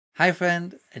Hi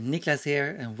friend, Niclas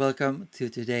here and welcome to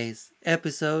today's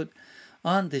episode.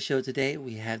 On the show today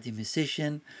we have the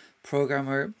musician,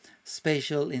 programmer,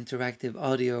 spatial interactive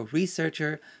audio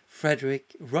researcher,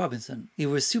 Frederic Robinson. It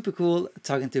was super cool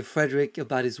talking to Frederic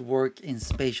about his work in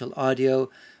spatial audio,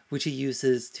 which he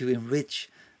uses to enrich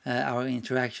our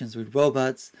interactions with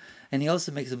robots. And he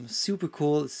also makes some super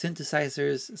cool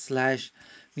synthesizers slash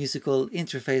musical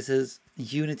interfaces in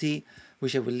Unity,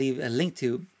 which I will leave a link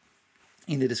to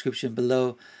in the description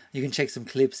below. You can check some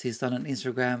clips he's done on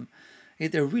Instagram.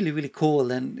 They're really, really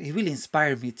cool, and he really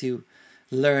inspired me to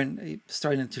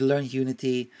starting to learn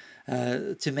Unity,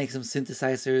 to make some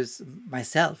synthesizers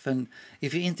myself. And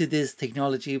if you're into this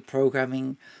technology,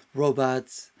 programming,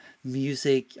 robots,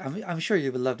 music, I'm sure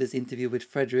you will love this interview with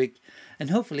Frederic, and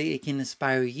hopefully it can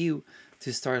inspire you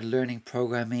to start learning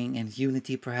programming and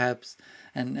Unity perhaps,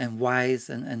 and Wise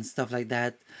and stuff like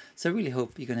that. So I really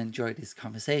hope you're going to enjoy this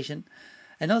conversation.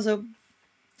 And also,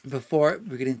 before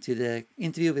we get into the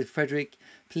interview with Frederic,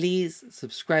 please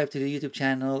subscribe to the YouTube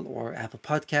channel or Apple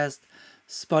Podcast,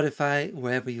 Spotify,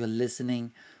 wherever you're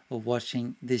listening or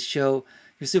watching this show.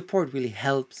 Your support really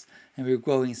helps, and we're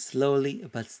growing slowly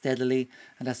but steadily,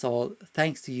 and that's all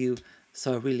thanks to you.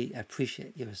 So I really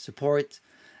appreciate your support.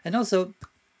 And also,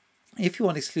 if you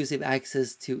want exclusive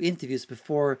access to interviews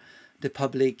before the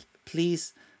public,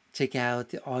 please check out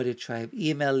the Audio Tribe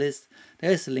email list.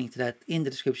 There's a link to that in the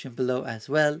description below as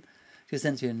well. Just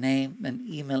enter your name and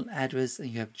email address and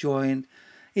you have joined.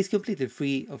 It's completely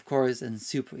free, of course, and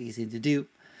super easy to do.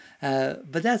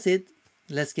 But that's it.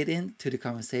 Let's get into the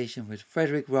conversation with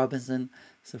Frederic Robinson.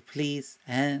 So please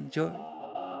enjoy.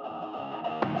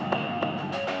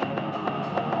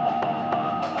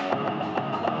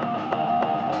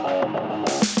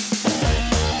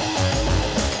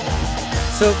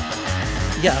 So,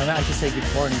 yeah, I should say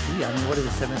good morning to you. I mean, what is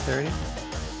it, 7:30?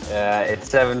 It's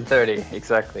 7:30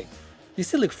 exactly. You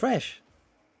still look fresh.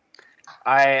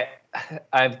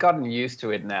 I've gotten used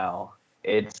to it now.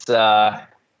 It's a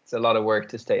lot of work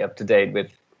to stay up to date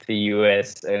with the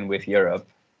US and with Europe.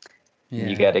 Yeah.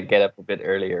 You got to get up a bit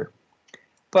earlier.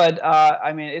 But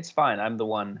I mean, it's fine. I'm the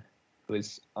one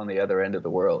who's on the other end of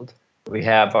the world. We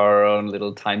have our own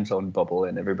little time zone bubble,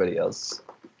 and everybody else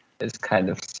is kind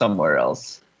of somewhere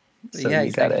else. So yeah, you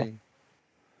exactly.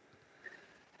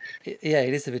 Yeah,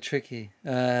 it is a bit tricky.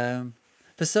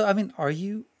 But so, I mean, are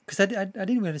you? Because I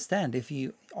didn't even understand.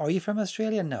 Are you from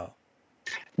Australia? No.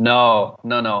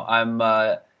 No. I'm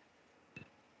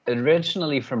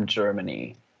originally from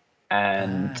Germany,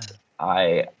 and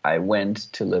I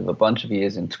went to live a bunch of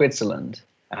years in Switzerland,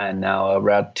 and now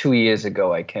around 2 years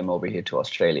ago I came over here to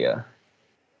Australia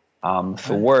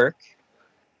for work.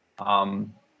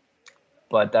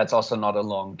 But that's also not a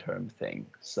long-term thing,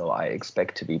 so I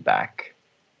expect to be back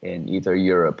in either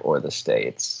Europe or the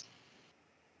States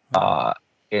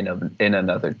in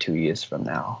another 2 years from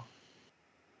now.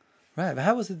 Right, but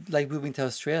how was it like moving to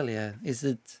Australia? Was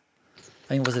it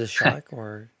a shock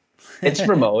or? It's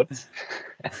remote.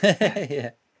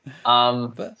 Yeah.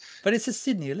 But it's a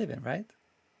Sydney you live in, right?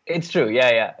 It's true.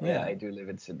 Yeah. I do live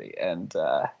in Sydney, and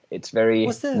it's very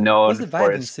known what's the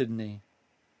vibe in Sydney?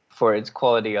 For its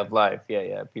quality of life.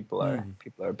 Yeah. People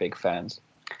are big fans.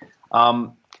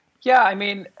 I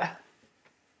mean,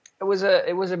 it was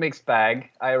a mixed bag.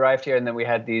 I arrived here, and then we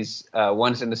had these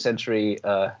once in a century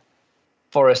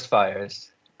forest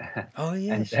fires. Oh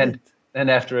yeah. and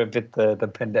after a bit, the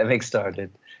pandemic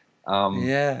started.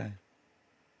 Yeah.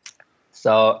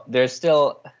 So there's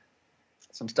still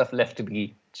some stuff left to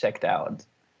be checked out.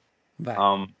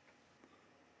 Right.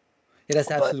 Yeah, that's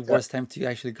the absolute worst time to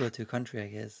actually go to a country, I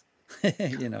guess.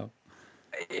 You know.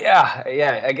 Yeah.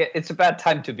 I get it's a bad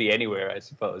time to be anywhere, I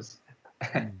suppose.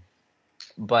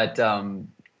 But I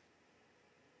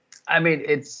mean,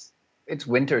 it's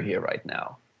winter here right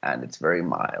now, and it's very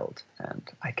mild, and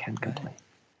I can't complain.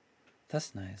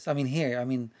 That's nice. I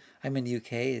mean, I'm in the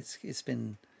UK. It's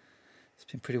been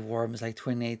pretty warm. It's like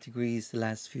 28 degrees the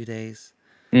last few days.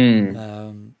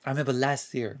 I remember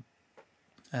last year,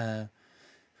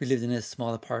 we lived in a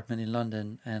small apartment in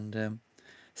London, and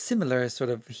similar sort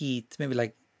of heat, maybe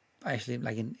like actually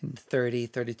like in 30,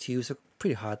 32, so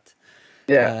pretty hot.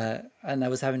 Yeah. And I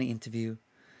was having an interview,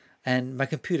 and my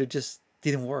computer just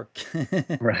didn't work.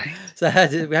 Right. So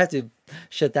we had to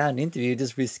shut down the interview,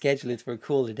 just reschedule it for a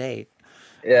cooler day.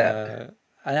 Yeah.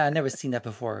 I never seen that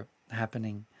before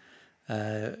happening.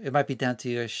 It might be down to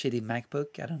your shitty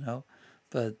MacBook, I don't know,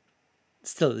 but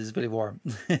still, it's really warm.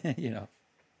 You know.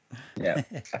 Yeah.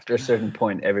 After a certain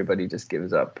point, everybody just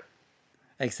gives up.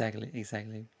 Exactly.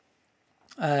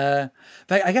 But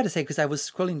I got to say, because I was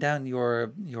scrolling down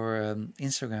your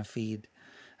Instagram feed,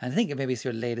 And I think maybe it's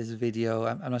your latest video.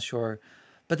 I'm not sure.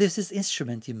 But there's this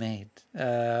instrument you made.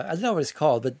 I don't know what it's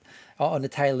called, but on the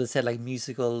title it said like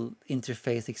musical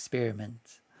interface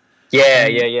experiment. Yeah,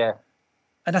 And yeah, yeah.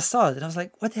 and I saw it and I was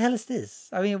like, what the hell is this?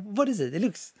 I mean, what is it? It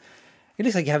looks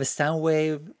like you have a sound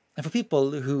wave. And for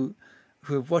people who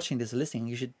are watching this or listening,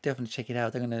 you should definitely check it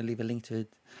out. I'm gonna leave a link to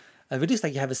it. It looks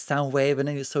like you have a sound wave and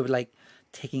then you're sort of like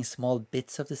taking small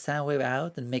bits of the sound wave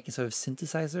out and making sort of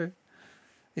synthesizer.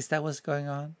 Is that what's going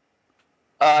on?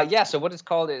 Yeah, so what it's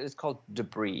called is called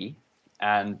Debris,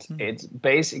 and it's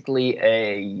basically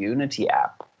a Unity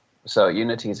app. So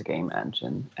Unity is a game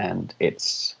engine, and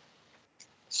it's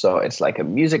like a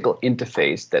musical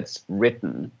interface that's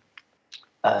written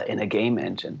in a game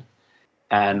engine.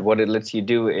 And what it lets you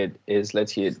do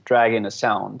lets you drag in a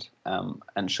sound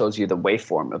and shows you the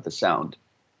waveform of the sound.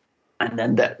 And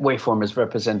then that waveform is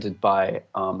represented by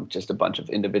just a bunch of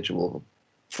individual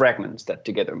fragments that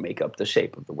together make up the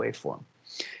shape of the waveform.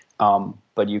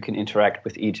 But you can interact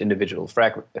with each individual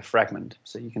fragment.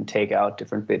 So you can take out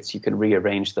different bits, you can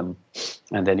rearrange them,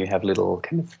 and then you have little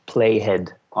kind of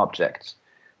playhead objects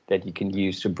that you can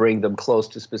use to bring them close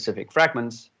to specific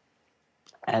fragments,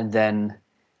 and then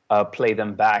play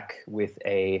them back with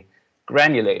a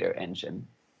granulator engine.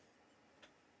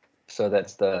 So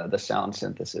that's the sound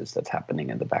synthesis that's happening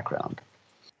in the background.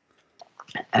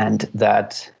 And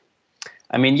that,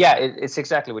 I mean, yeah, it's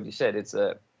exactly what you said. It's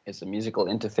a musical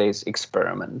interface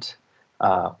experiment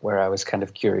where I was kind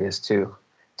of curious to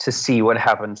see what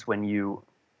happens when you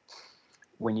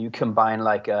combine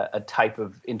like a type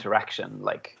of interaction,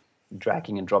 like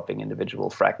dragging and dropping individual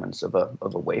fragments of a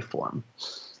waveform,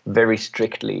 very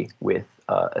strictly with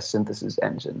a synthesis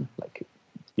engine. Like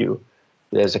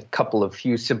there's a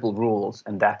few simple rules,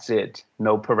 and that's it.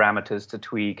 No parameters to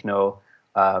tweak, no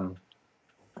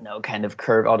kind of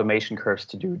automation curves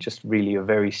to do. Just really a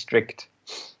very strict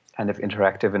kind of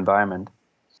interactive environment.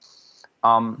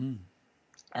 And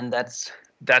that's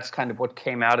kind of what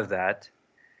came out of that.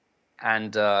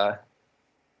 And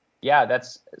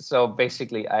that's so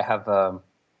basically I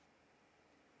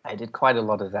did quite a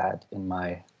lot of that in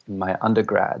my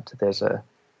undergrad. There's a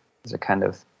kind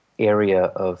of area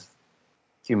of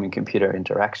human-computer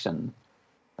interaction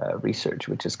research,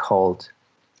 which is called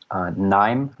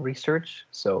NIME research.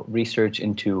 So research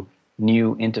into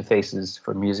new interfaces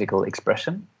for musical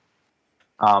expression.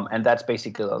 And that's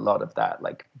basically a lot of that,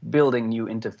 like building new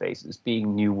interfaces,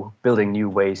 building new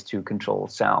ways to control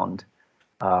sound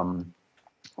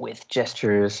with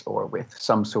gestures or with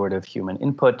some sort of human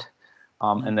input.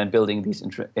 And then building these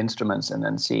instruments and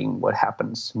then seeing what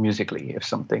happens musically if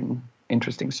something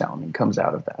interesting sounding comes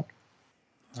out of that.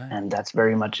 Right. And that's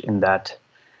very much in that,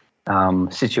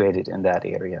 situated in that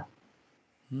area.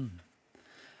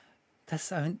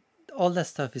 All that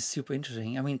stuff is super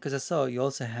interesting. I mean, because I saw you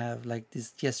also have like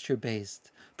this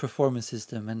gesture-based performance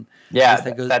system, and that's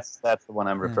the one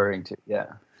I'm referring to.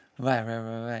 Yeah.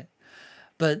 Right.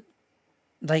 But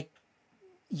like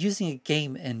using a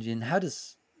game engine, how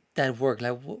does that work?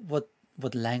 Like, what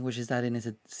language is that in? Is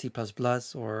it C++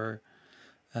 or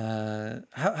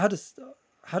how does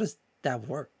that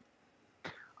work?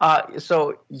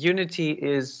 So Unity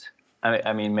is,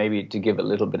 I mean, maybe to give a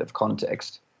little bit of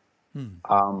context.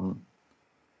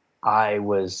 I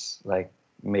was like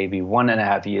maybe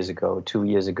 1.5 years ago, 2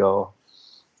 years ago,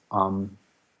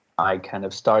 I kind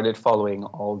of started following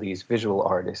all these visual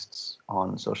artists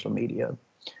on social media.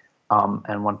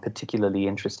 And one particularly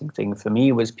interesting thing for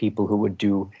me was people who would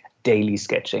do daily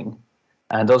sketching.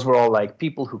 And those were all like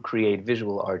people who create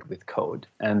visual art with code.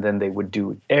 And then they would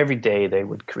do every day, they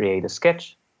would create a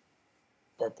sketch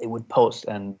that they would post.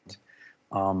 And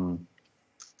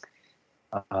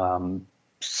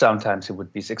sometimes it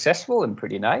would be successful and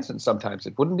pretty nice, and sometimes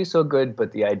it wouldn't be so good.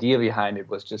 But the idea behind it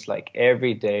was just like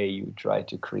every day you try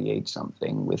to create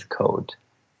something with code.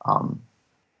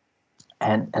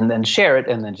 And then share it,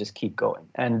 and then just keep going.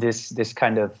 And this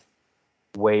kind of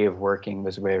way of working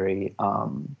was very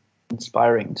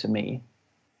inspiring to me.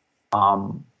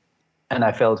 And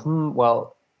I felt,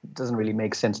 well, it doesn't really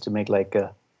make sense to make like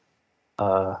a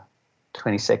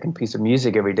 20-second piece of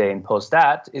music every day and post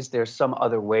that. Is there some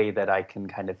other way that I can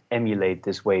kind of emulate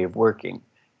this way of working?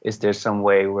 Is there some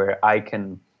way where I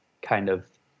can kind of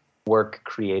work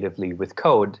creatively with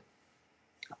code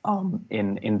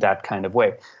in that kind of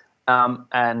way?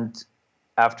 And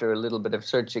after a little bit of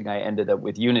searching, I ended up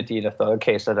with Unity, and I thought,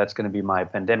 okay, so that's going to be my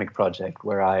pandemic project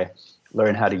where I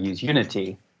learn how to use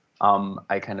Unity.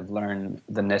 I kind of learn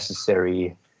the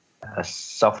necessary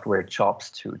software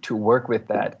chops to work with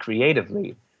that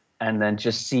creatively, and then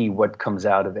just see what comes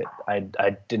out of it.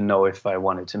 I didn't know if I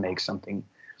wanted to make something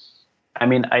I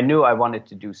mean, I knew I wanted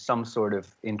to do some sort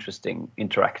of interesting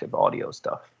interactive audio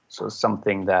stuff. So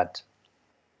something that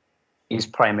is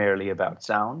primarily about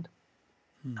sound.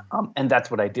 And that's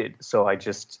what I did. So I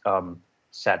just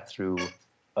sat through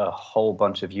a whole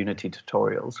bunch of Unity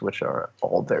tutorials, which are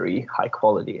all very high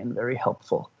quality and very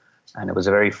helpful. And it was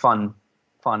a very fun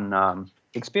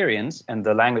experience. And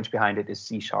the language behind it is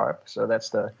C#. So that's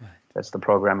the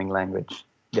programming language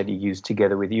that you use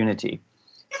together with Unity.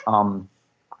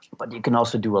 But you can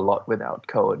also do a lot without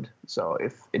code. So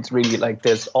if it's really like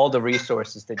there's all the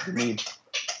resources that you need.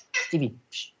 Stevie,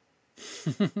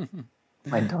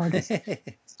 my dog is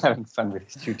having fun with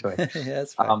his chew toy. Yeah,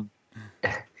 that's fine.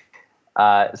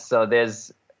 So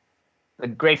there's the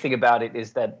great thing about it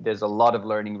is that there's a lot of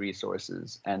learning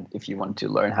resources, and if you want to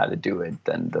learn how to do it,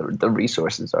 then the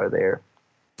resources are there.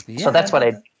 Yeah, so that's what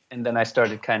I did. And then I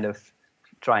started kind of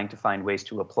trying to find ways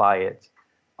to apply it.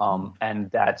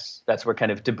 And that's where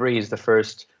kind of Debris is the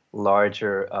first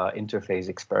larger interface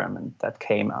experiment that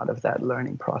came out of that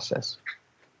learning process.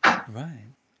 Right.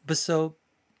 But so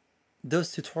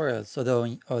those tutorials,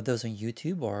 are those on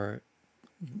YouTube or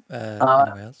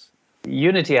anywhere else?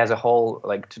 Unity as a whole,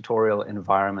 like tutorial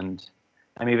environment,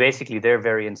 I mean, basically they're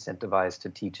very incentivized to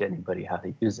teach anybody how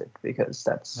to use it because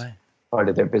that's part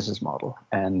of their business model.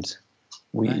 And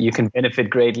you can benefit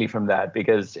greatly from that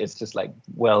because it's just like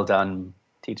well done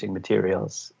teaching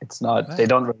materials. It's not, they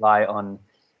don't rely on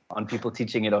people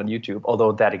teaching it on YouTube,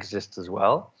 although that exists as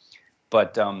well.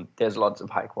 But there's lots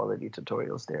of high quality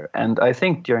tutorials there. And I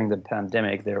think during the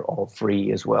pandemic, they're all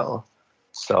free as well.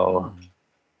 So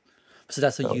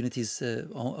that's on Unity's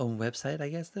own website, I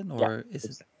guess, then? Or is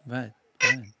it? Right.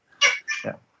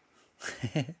 Yeah.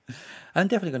 I'm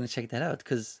definitely going to check that out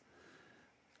because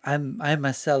I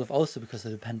myself also, because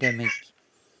of the pandemic,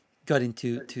 got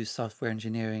into software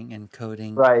engineering and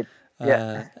coding. Right.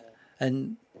 Yeah.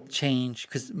 And change,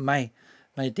 because my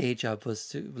day job was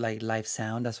to like live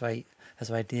sound. That's why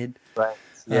I did. Right.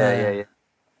 Yeah.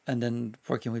 And then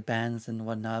working with bands and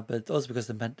whatnot. But also because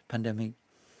of the pandemic,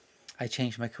 I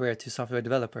changed my career to software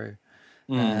developer.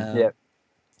 But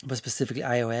specifically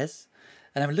iOS.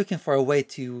 And I'm looking for a way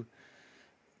to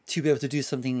be able to do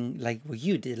something like what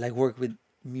you did, like work with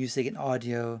music and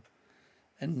audio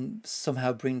and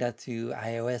somehow bring that to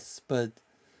iOS. But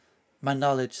my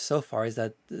knowledge so far is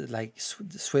that like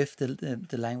Swift,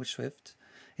 the language Swift,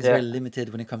 is very limited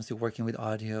when it comes to working with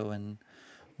audio and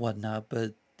whatnot.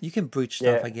 But you can bridge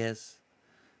stuff, I guess.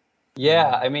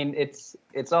 Yeah, I mean, it's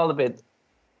all a bit.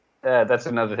 That's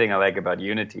another thing I like about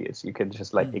Unity is you can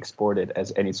just like export it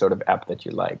as any sort of app that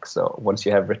you like. So once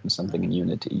you have written something in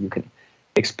Unity, you can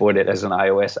export it as an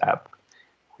iOS app,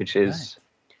 which is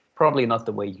probably not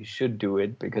the way you should do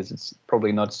it because it's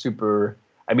probably not super.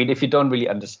 I mean, if you don't really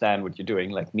understand what you're doing,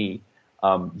 like me,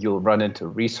 you'll run into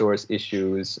resource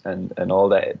issues and all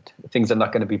that. Things are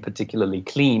not going to be particularly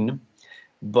clean.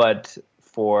 But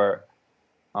for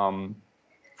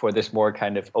this more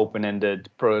kind of open-ended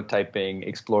prototyping,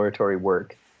 exploratory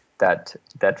work, that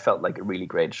felt like a really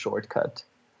great shortcut.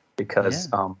 Because,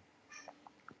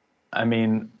 I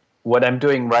mean, what I'm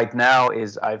doing right now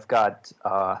is I've got,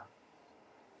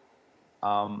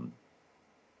 I'm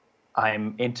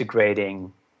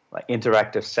integrating like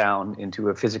interactive sound into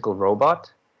a physical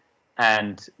robot.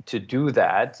 And to do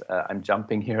that, I'm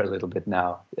jumping here a little bit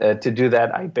now. To do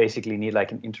that, I basically need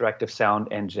like an interactive sound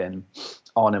engine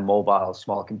on a mobile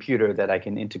small computer that I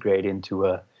can integrate into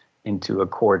a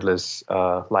cordless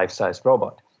life-size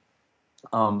robot.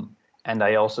 And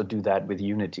I also do that with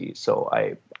Unity. So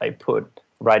I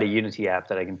write a Unity app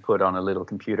that I can put on a little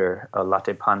computer, a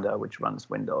Latte Panda, which runs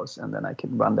Windows, and then I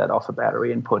can run that off a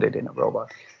battery and put it in a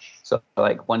robot. So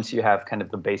like once you have kind of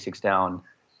the basics down,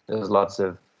 there's lots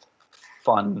of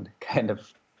fun kind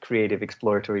of creative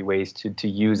exploratory ways to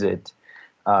use it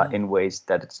in ways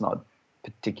that it's not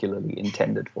particularly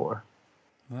intended for.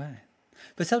 Right.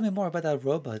 But tell me more about that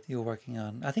robot you're working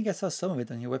on. I think I saw some of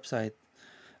it on your website.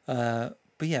 But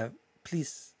yeah,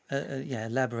 please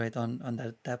elaborate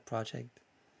on that project.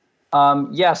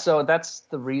 So that's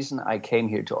the reason I came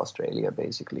here to Australia,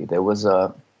 basically. There was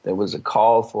a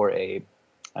call for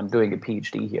I'm doing a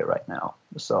PhD here right now.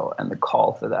 So, and the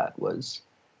call for that was,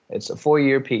 it's a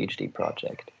 4-year PhD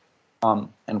project. And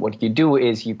what you do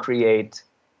is you create,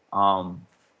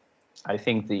 I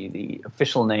think the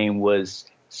official name was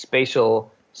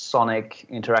Spatial Sonic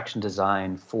Interaction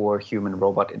Design for Human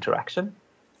Robot Interaction.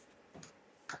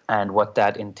 And what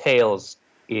that entails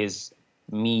is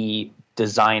me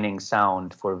designing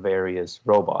sound for various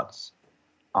robots.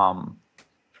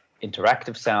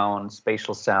 Interactive sound,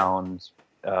 spatial sound,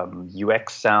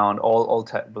 UX sound, all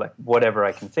type, like whatever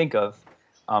I can think of.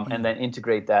 and then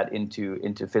integrate that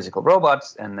into physical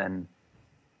robots, and then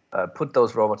put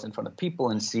those robots in front of people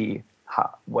and see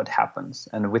what happens.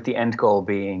 And with the end goal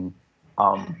being,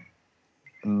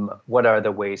 what are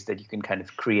the ways that you can kind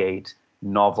of create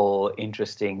novel,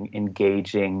 interesting,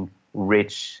 engaging,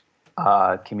 rich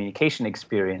communication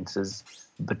experiences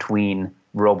between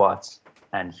robots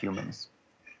and humans.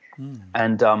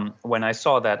 And when I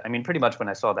saw that, I mean, pretty much when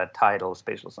I saw that title,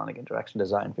 Spatial Sonic Interaction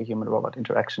Design for Human-Robot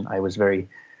Interaction, I was very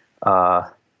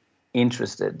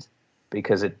interested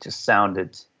because it just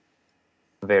sounded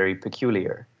very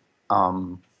peculiar.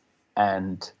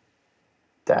 And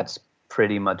that's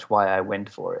pretty much why I went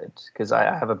for it, because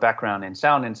I have a background in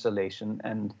sound installation,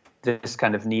 and this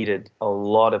kind of needed a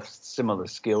lot of similar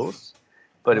skills,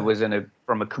 but it was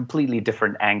from a completely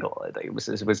different angle. It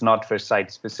was not for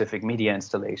site-specific media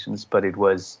installations, but it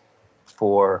was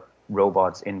for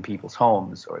robots in people's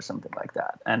homes or something like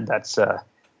that. And that's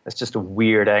just a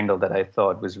weird angle that I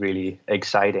thought was really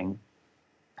exciting.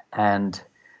 And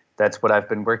that's what I've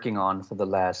been working on for the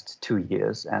last 2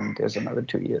 years, and there's another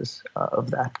 2 years of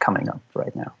that coming up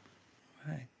right now.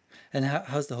 Right. And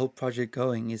how's the whole project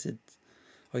going?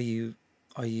 Are you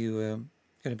going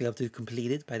to be able to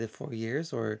complete it by the 4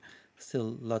 years, or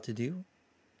still a lot to do?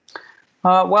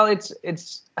 Well,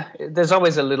 there's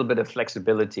always a little bit of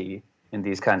flexibility in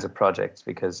these kinds of projects,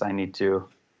 because I need to,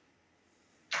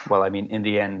 well, I mean, in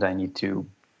the end, I need to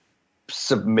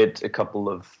submit a couple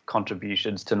of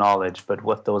contributions to knowledge, but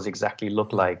what those exactly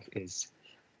look like is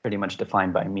pretty much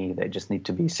defined by me. They just need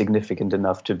to be significant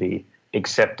enough to be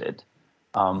accepted.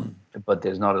 But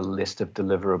there's not a list of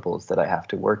deliverables that I have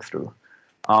to work through.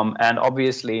 And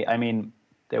obviously, I mean,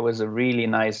 there was a really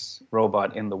nice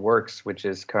robot in the works, which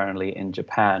is currently in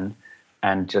Japan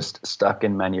and just stuck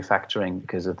in manufacturing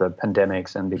because of the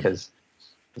pandemics and because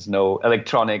there's no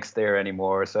electronics there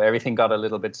anymore. So everything got a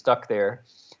little bit stuck there,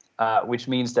 which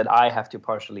means that I have to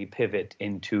partially pivot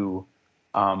into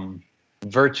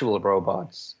virtual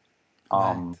robots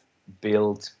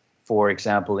built, for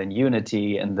example, in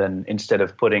Unity. And then instead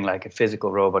of putting like a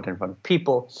physical robot in front of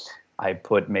people, I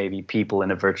put maybe people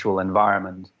in a virtual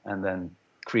environment and then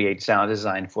create sound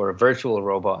design for a virtual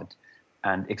robot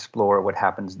and explore what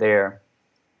happens there,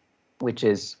 which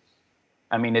is,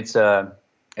 I mean, it's a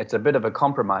bit of a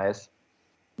compromise,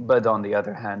 but on the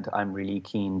other hand, I'm really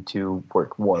keen to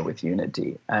work more with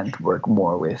Unity and work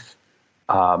more with,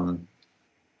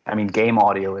 I mean, game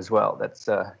audio as well.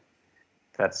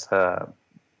 That's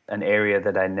an area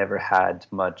that I never had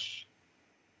much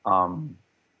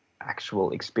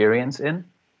actual experience in.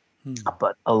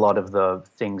 But a lot of the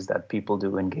things that people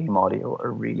do in game audio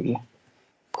are really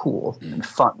cool and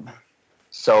fun.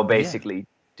 So basically,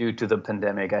 due to the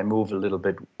pandemic, I moved a little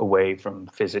bit away from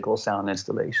physical sound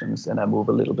installations, and I move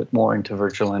a little bit more into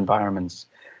virtual environments.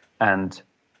 And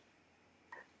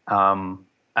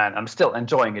I'm still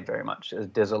enjoying it very much.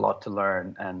 There's a lot to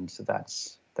learn, and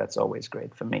that's always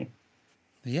great for me.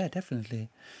 Yeah, definitely.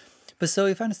 But so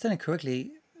if I understand it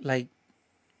correctly, like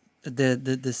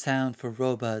the sound for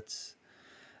robots,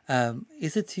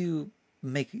 is it to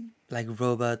make like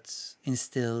robots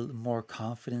instill more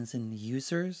confidence in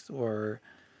users, or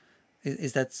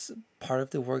is that part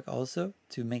of the work also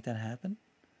to make that happen?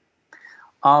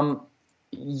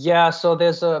 Yeah, so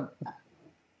there's a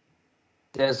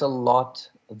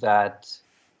lot that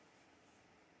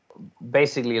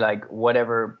basically, like,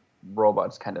 whatever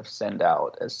robots kind of send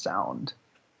out as sound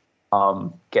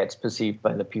gets perceived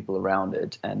by the people around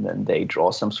it, and then they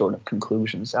draw some sort of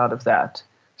conclusions out of that.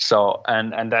 So,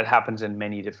 and that happens in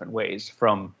many different ways.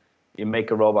 From, you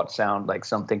make a robot sound like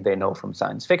something they know from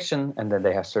science fiction, and then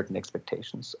they have certain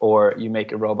expectations. Or you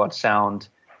make a robot sound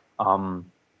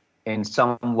in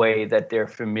some way that they're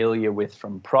familiar with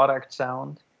from product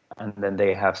sound, and then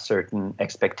they have certain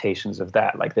expectations of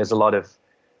that. Like, there's a lot of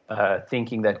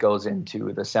thinking that goes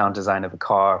into the sound design of a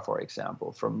car, for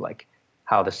example, from like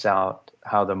how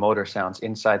the motor sounds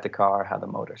inside the car, how the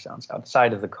motor sounds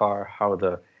outside of the car, how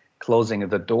the closing of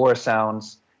the door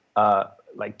sounds.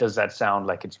 Like, does that sound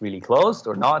like it's really closed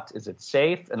or not? Is it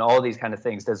safe? And all these kind of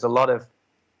things. There's a lot of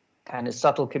kind of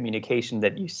subtle communication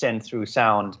that you send through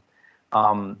sound,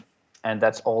 and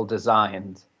that's all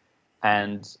designed.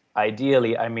 And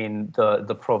ideally, I mean,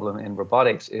 the problem in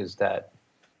robotics is that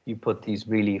you put these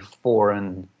really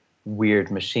foreign,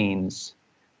 weird machines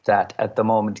that at the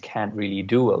moment can't really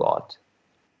do a lot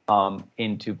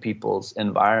into people's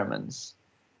environments.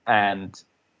 And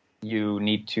you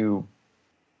need to,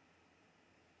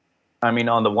 I mean,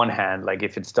 on the one hand, like,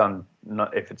 if it's done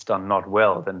not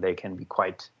well, then they can be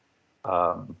quite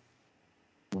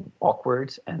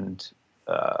awkward and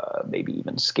maybe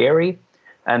even scary.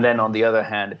 And then on the other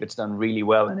hand, if it's done really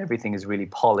well and everything is really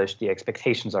polished, the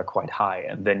expectations are quite high.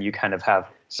 And then you kind of have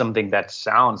something that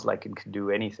sounds like it can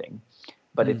do anything,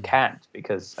 but it can't,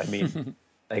 because I mean,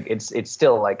 like it's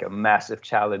still like a massive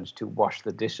challenge to wash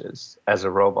the dishes as a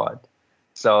robot.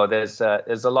 So there's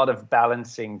a lot of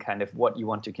balancing kind of what you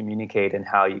want to communicate and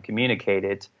how you communicate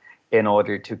it in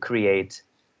order to create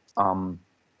an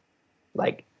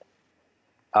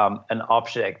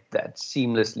object that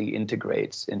seamlessly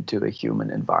integrates into a human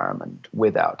environment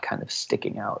without kind of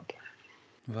sticking out.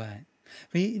 Right.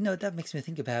 But you know, that makes me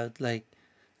think about like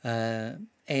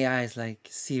AIs like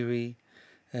Siri,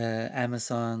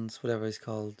 Amazon's, whatever it's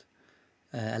called,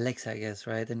 Alexa, I guess,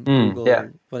 right? And Google, Yeah.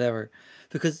 whatever.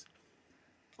 Because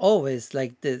always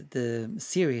like the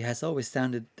Siri has always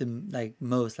sounded the like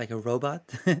most like a robot.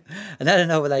 And I don't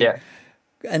know, like, Yeah.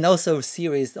 and also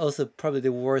Siri is also probably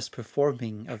the worst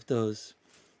performing of those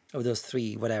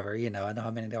three, whatever, you know, I don't know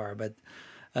how many there are, but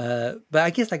I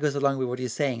guess that goes along with what you're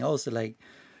saying also, like,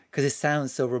 because it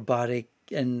sounds so robotic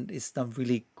and it's not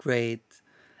really great.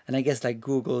 And I guess like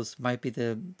Google's might be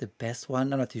the best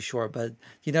one. I'm not too sure, but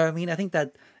you know what I mean? I think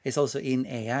that is also in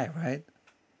AI, right?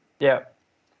 Yeah.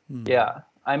 Yeah.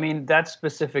 I mean, that's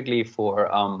specifically for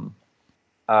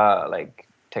like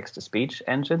text to speech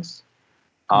engines.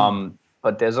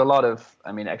 But there's a lot of,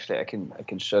 I mean, actually I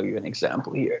can show you an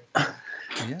example here.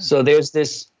 Yeah. So there's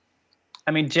this,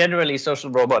 I mean, generally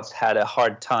social robots had a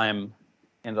hard time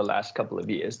in the last couple of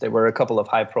years. There were a couple of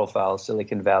high profile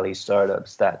Silicon Valley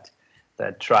startups that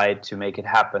tried to make it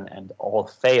happen and all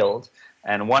failed.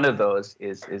 And one of those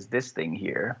is this thing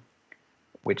here,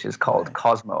 which is called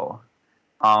Cosmo,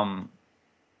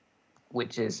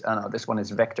 which is, I don't know, this one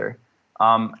is Vector.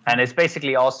 And it's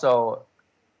basically also,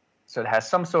 so it has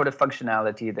some sort of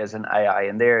functionality. There's an AI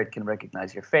in there. It can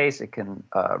recognize your face. It can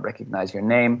recognize your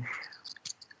name.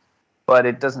 But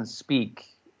it doesn't speak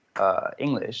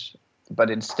English.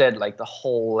 But instead, like the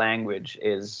whole language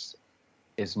is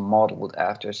modeled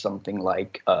after something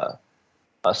like a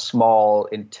small,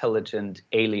 intelligent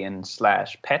alien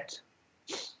 / pet.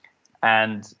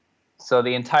 And so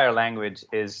the entire language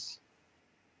is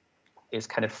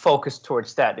kind of focused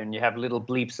towards that, and you have little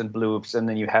bleeps and bloops, and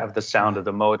then you have the sound of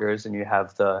the motors, and you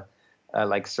have the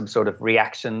like some sort of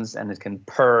reactions, and it can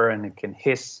purr and it can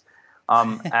hiss,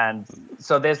 and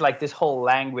so there's like this whole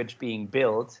language being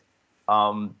built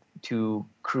to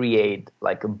create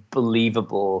like a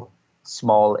believable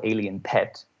small alien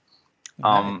pet,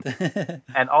 Right.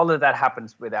 and all of that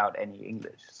happens without any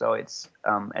English. So it's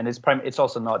and it's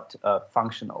also not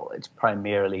functional. It's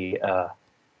primarily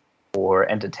for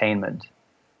entertainment.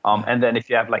 And then if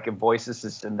you have like a voice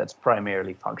assistant, that's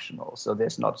primarily functional. So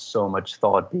there's not so much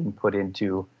thought being put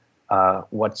into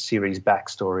what's Siri's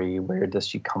backstory, where does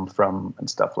she come from, and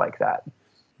stuff like that.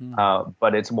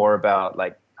 But it's more about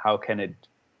like how can it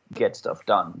get stuff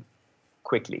done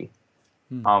quickly.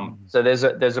 So there's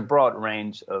a broad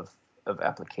range of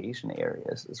application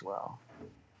areas as well.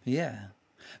 Yeah.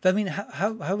 But I mean,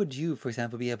 how would you, for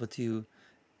example, be able to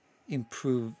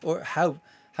improve, or how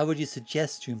would you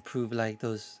suggest to improve like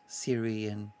those Siri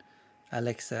and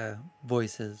Alexa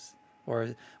voices,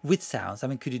 or with sounds? I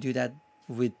mean, could you do that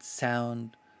with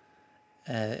sound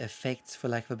effects, for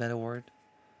lack of a better word?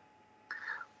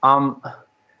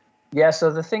 Yeah,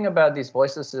 so the thing about these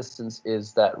voice assistants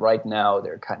is that right now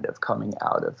they're kind of coming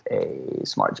out of a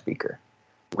smart speaker,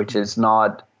 which is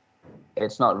not,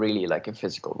 it's not really like a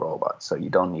physical robot. So you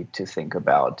don't need to think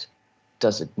about,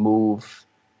 does it move?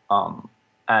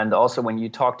 And also when you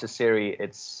talk to Siri,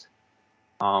 it's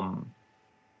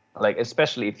like,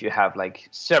 especially if you have like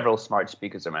several smart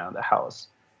speakers around the house,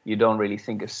 you don't really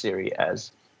think of Siri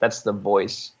as that's the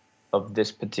voice of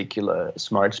this particular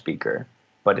smart speaker,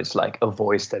 but it's like a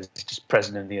voice that is just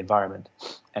present in the environment,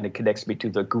 and it connects me to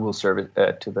the Google service,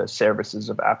 to the services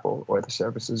of Apple or the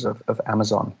services of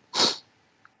Amazon.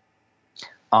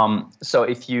 So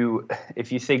if you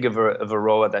think of a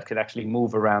robot that can actually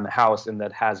move around the house and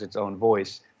that has its own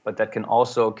voice, but that can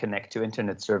also connect to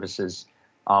internet services,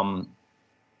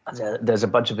 there's a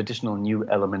bunch of additional new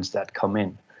elements that come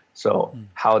in. So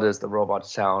how does the robot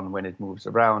sound when it moves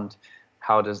around?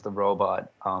 How does the robot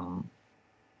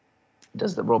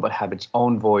have its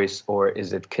own voice, or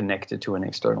is it connected to an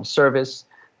external service?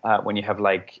 When you have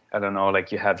like, I don't know,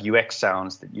 like you have UX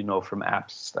sounds that you know from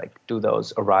apps, like do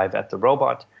those arrive at the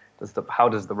robot? How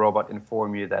does the robot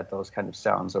inform you that those kind of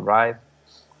sounds arrive?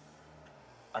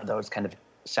 Are those kind of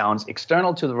sounds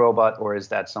external to the robot, or is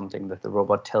that something that the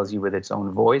robot tells you with its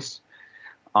own voice?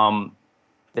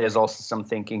 There's also some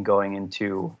thinking going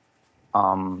into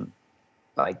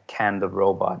like, can the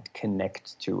robot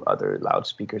connect to other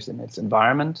loudspeakers in its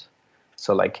environment?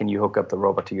 So like, can you hook up the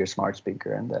robot to your smart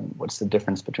speaker? And then what's the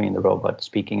difference between the robot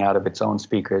speaking out of its own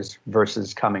speakers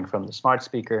versus coming from the smart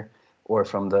speaker or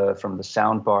from the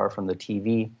sound bar, from the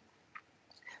TV?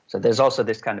 So there's also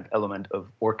this kind of element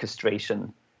of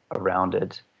orchestration around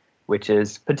it, which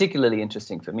is particularly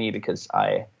interesting for me because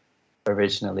I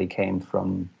originally came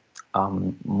from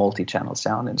multi-channel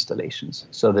sound installations.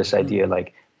 So this idea,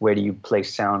 like, where do you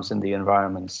place sounds in the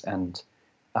environments, and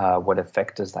what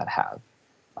effect does that have?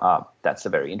 That's a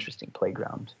very interesting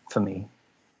playground for me.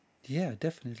 Yeah,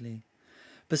 definitely.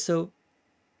 But so,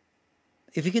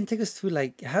 if you can take us through,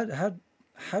 like, how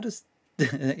does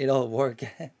it all work?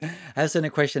 I have a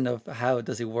question of how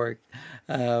does it work,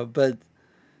 but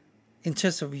in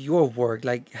terms of your work,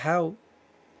 like how,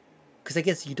 because I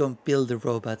guess you don't build the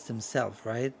robots themselves,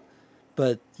 right?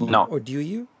 But No, or do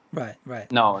you? Right, right.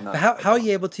 no, no, But no, I how are don't.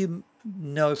 you able to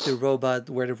know if the robot,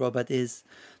 where the robot is?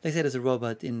 Like say there's a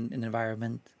robot in an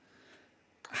environment.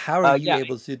 How are you Yeah,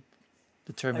 able to I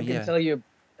determine? can Yeah. tell you.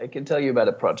 I can tell you about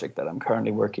a project that I'm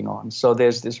currently working on. So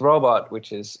there's this robot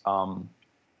which is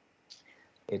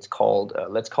it's called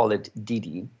let's call it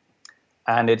Didi,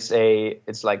 and it's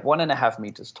like 1.5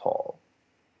 meters tall,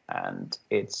 and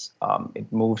it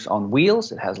moves on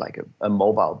wheels. It has like a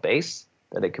mobile base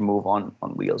that it can move on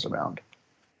wheels around.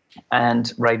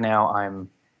 And right now I'm,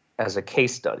 as a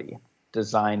case study,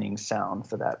 designing sound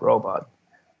for that robot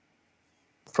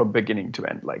from beginning to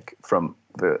end, like from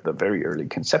the very early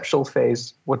conceptual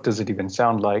phase. What does it even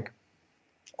sound like?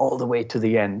 All the way to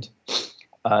the end,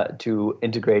 to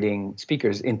integrating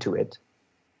speakers into it.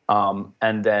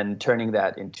 And then turning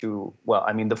that into, well,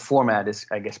 I mean, the format is,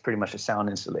 I guess, pretty much a sound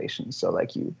installation. So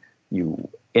like you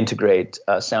integrate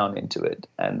sound into it,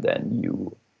 and then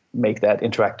you make that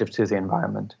interactive to the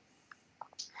environment.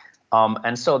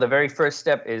 And so the very first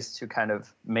step is to kind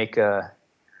of make a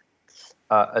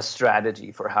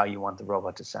strategy for how you want the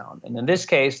robot to sound. And in this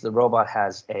case, the robot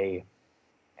has a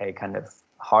kind of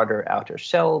harder outer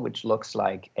shell, which looks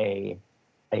like a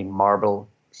marble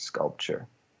sculpture.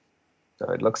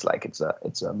 So it looks like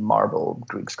it's a marble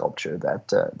Greek sculpture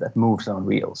that moves on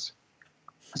wheels.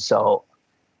 So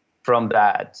from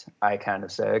that, I kind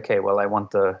of say, okay, well, I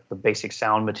want the basic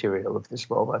sound material of this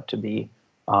robot to be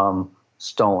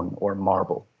stone or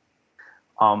marble.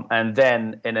 And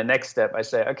then in the next step, I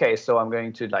say, okay, so I'm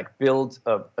going to like build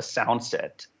a sound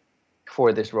set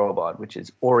for this robot, which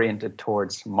is oriented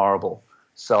towards marble.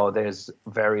 So there's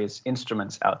various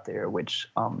instruments out there which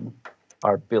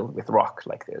are built with rock.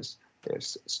 Like there's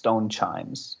stone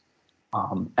chimes,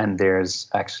 and there's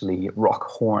actually rock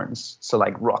horns. So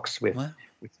like rocks with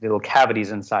little cavities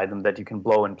inside them that you can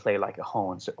blow and play like a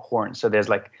horn. So there's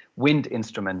like wind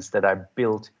instruments that are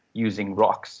built using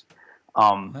rocks.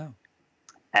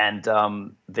 And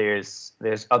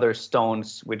there's other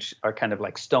stones which are kind of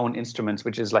like stone instruments,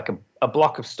 which is like a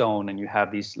block of stone, and you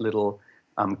have these little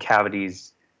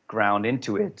cavities ground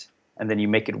into it, and then you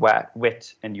make it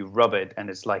wet and you rub it, and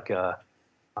it's like a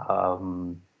I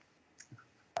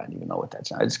don't even know what that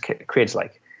sounds. It creates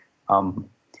like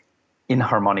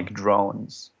inharmonic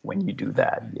drones when you do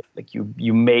that. Like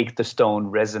you make the stone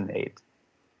resonate,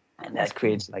 and that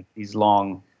creates like these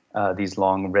long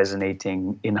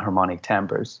resonating inharmonic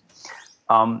timbres.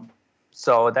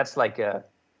 So that's like a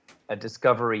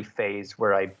discovery phase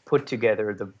where I put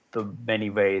together the many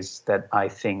ways that I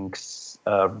think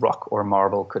rock or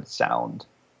marble could sound.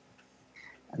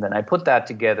 And then I put that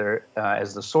together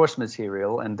as the source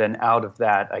material, and then out of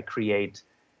that I create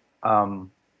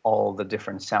all the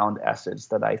different sound assets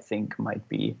that I think might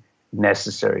be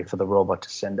necessary for the robot to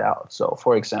send out. So,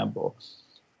 for example,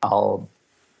 I'll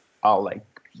like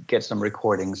get some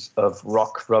recordings of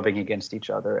rock rubbing against each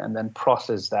other, and then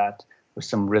process that with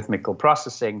some rhythmical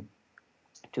processing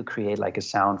to create like a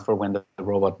sound for when the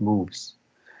robot moves.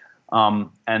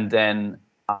 And then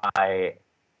I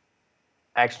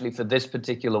actually, for this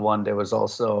particular one, I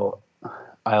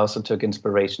also took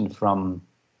inspiration from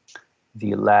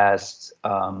the last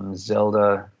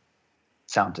Zelda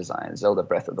sound design, Zelda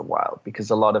Breath of the Wild, because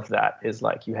a lot of that is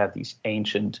like you have these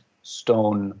ancient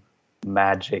stone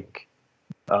magic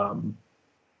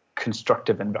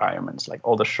constructive environments, like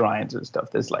all the shrines and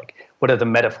stuff. There's like, what are the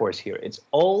metaphors here? It's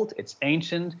old, it's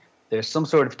ancient, there's some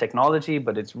sort of technology,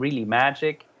 but it's really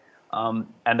magic. And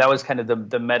that was kind of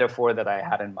the metaphor that I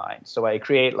had in mind. So I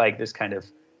create like this kind of,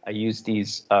 I use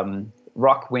these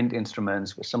rock wind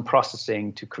instruments with some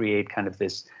processing to create kind of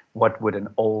this, what would an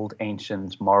old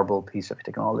ancient marble piece of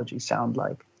technology sound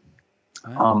like?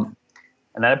 And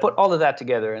then I put all of that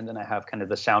together, and then I have kind of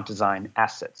the sound design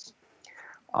assets.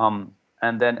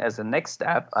 And then as a next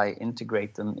step, I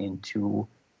integrate them into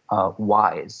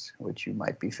Wise, which you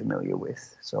might be familiar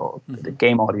with. So the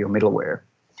game audio middleware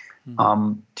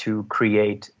to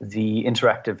create the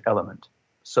interactive element.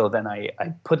 So then I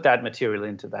put that material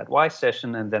into that Wise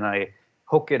session, and then I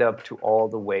hook it up to all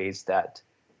the ways that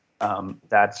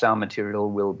that sound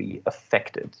material will be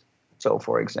affected. So,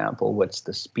 for example, what's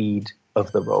the speed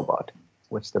of the robot?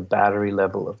 What's the battery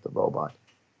level of the robot?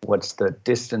 What's the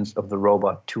distance of the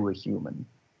robot to a human?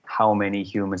 How many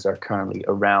humans are currently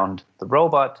around the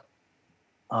robot?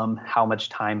 How much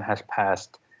time has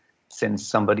passed since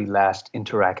somebody last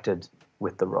interacted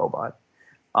with the robot?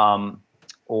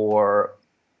 Or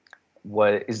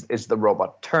what is the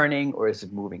robot turning, or is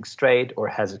it moving straight, or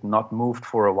has it not moved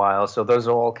for a while? So those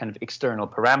are all kind of external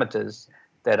parameters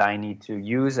that I need to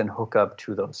use and hook up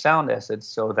to those sound assets,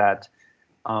 so that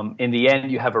in the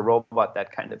end you have a robot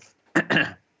that kind of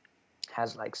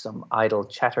has like some idle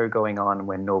chatter going on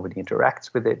when nobody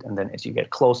interacts with it, and then as you get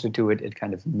closer to it, it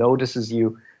kind of notices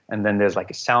you, and then there's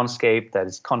like a soundscape that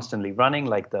is constantly running,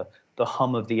 like the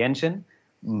hum of the engine,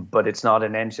 but it's not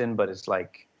an engine, but it's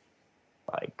like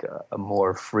a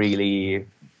more freely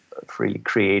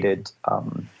created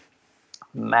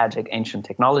magic ancient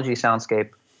technology soundscape.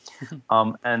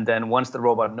 And then once the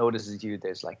robot notices you,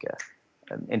 there's like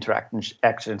an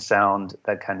interaction sound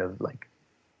that kind of like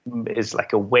is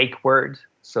like a wake word.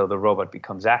 So the robot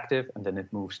becomes active, and then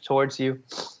it moves towards you.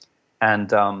 And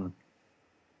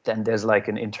then there's like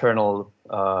an internal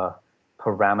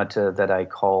parameter that I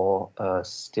call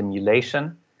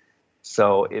stimulation.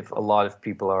 So if a lot of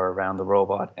people are around the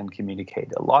robot and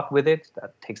communicate a lot with it,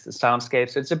 that takes the soundscape.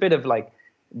 So it's a bit of like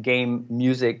game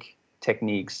music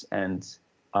techniques and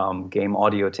game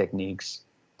audio techniques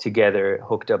together,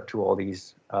 hooked up to all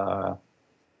these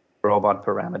robot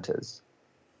parameters.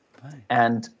 Right.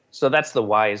 And so that's the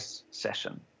Wise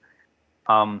session.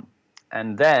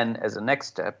 And then as a next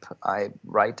step, I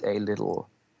write a little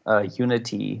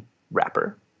Unity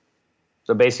wrapper.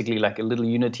 So basically like a little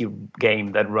Unity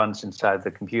game that runs inside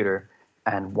the computer,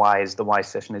 and the Wise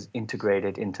session is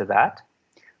integrated into that.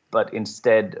 But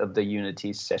instead of the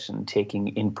Unity session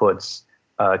taking inputs,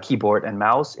 keyboard and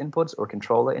mouse inputs or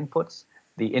controller inputs,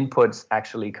 the inputs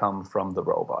actually come from the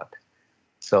robot.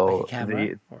 So like a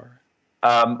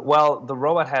camera, well, the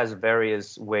robot has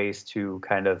various ways to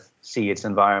kind of see its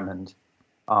environment.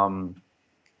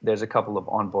 There's a couple of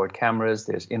onboard cameras,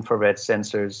 there's infrared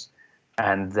sensors,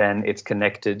 and then it's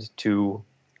connected to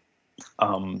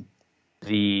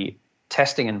the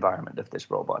testing environment of this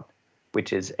robot,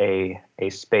 which is a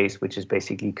space which is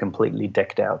basically completely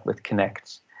decked out with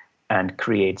Kinects and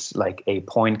creates like a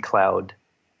point cloud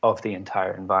of the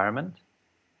entire environment.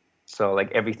 So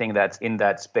like everything that's in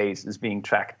that space is being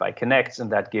tracked by Kinects, and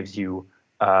that gives you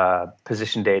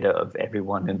position data of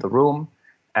everyone in the room.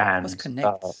 And what's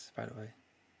Kinects, by the way?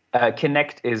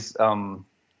 Kinect is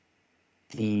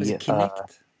Was it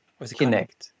Kinect? Was it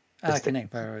Kinect?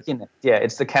 Kinect. Kinect. Yeah,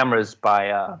 it's the cameras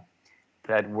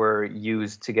that were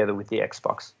used together with the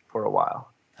Xbox for a while,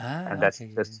 and that's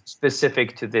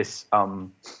specific to this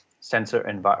sensor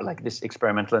environment, like this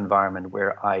experimental environment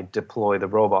where I deploy the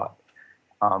robot,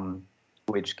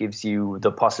 which gives you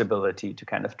the possibility to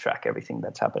kind of track everything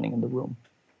that's happening in the room.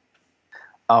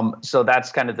 So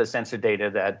that's kind of the sensor data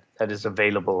that is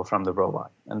available from the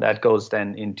robot, and that goes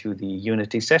then into the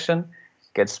Unity session,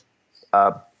 gets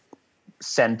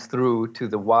sent through to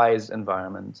the Wise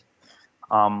environment,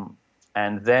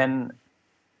 and then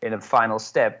in a final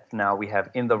step, now we have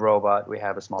in the robot, we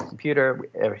have a small computer,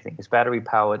 everything is battery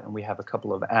powered, and we have a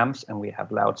couple of amps, and we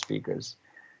have loudspeakers.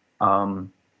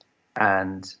 And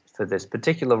for this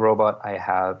particular robot, I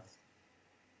have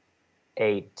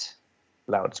 8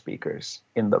 loudspeakers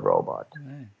in the robot,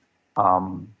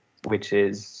 which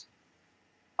is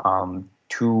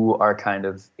 2 are kind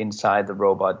of inside the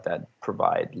robot that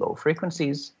provide low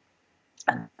frequencies,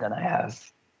 and then I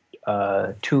have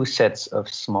 2 sets of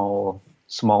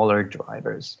smaller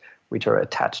drivers which are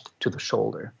attached to the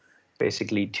shoulder,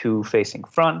 basically 2 facing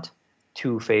front,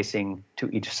 2 facing to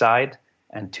each side,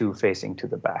 and 2 facing to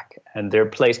the back. And they're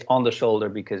placed on the shoulder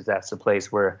because that's the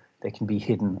place where they can be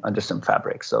hidden under some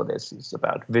fabric. So this is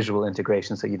about visual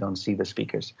integration, so you don't see the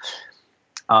speakers.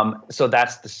 So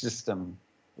that's the system,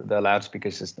 the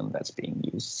loudspeaker system that's being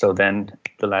used. So then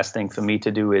the last thing for me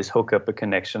to do is hook up a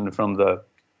connection from the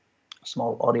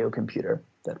small audio computer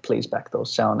that plays back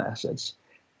those sound assets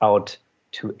out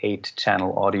to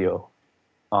 8-channel audio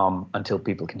until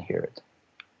people can hear it.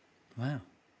 Wow.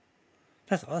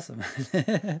 That's awesome.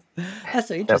 That's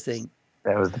so interesting.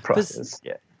 That was the process.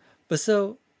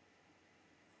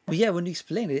 But yeah, when you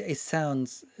explain it, it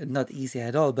sounds not easy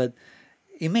at all, but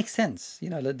it makes sense. You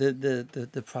know,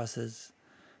 the process.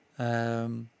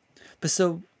 But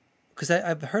so, because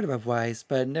I've heard about Wise,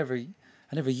 but I never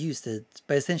used it.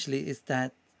 But essentially, is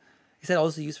that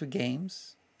also used for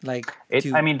games? Like I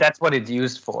to mean, that's what it's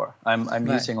used for. I'm right,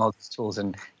 using all these tools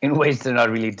in ways they're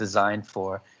not really designed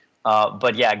for.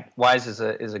 But yeah, Wise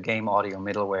is a game audio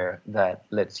middleware that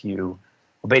lets you,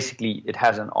 basically, it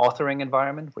has an authoring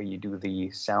environment where you do the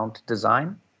sound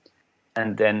design,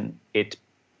 and then it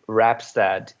wraps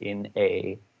that in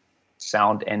a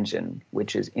sound engine,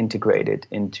 which is integrated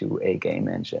into a game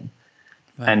engine.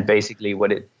 right, And basically,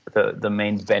 the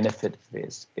main benefit of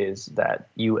this is that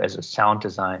you, as a sound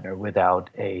designer without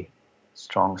a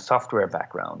strong software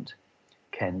background,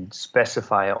 can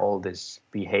specify all this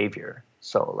behavior.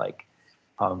 So, like,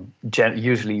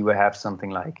 usually you have something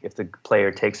like, if the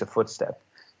player takes a footstep,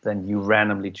 then you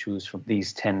randomly choose from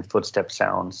these 10 footstep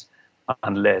sounds.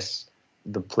 Unless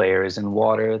the player is in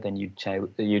water, then you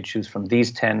choose from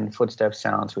these 10 footstep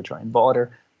sounds which are in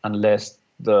water. Unless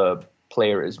the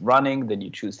player is running, then you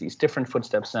choose these different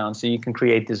footstep sounds. So you can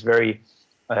create this very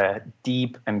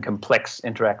deep and complex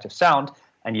interactive sound,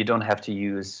 and you don't have to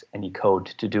use any code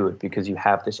to do it because you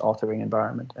have this authoring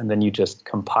environment, and then you just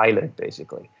compile it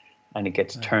basically, and it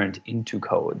gets turned into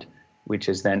code, which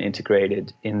is then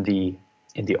integrated in the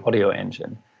audio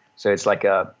engine. So it's like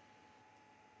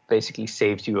basically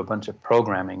saves you a bunch of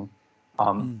programming,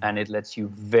 and it lets you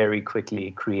very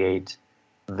quickly create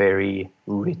very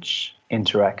rich,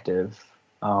 interactive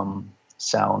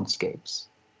soundscapes.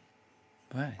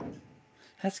 right.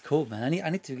 That's cool, man. I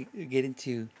need to get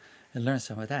into and learn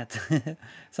some of that.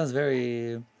 Sounds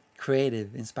very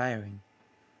creative, inspiring.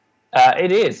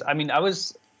 It is. I mean, I've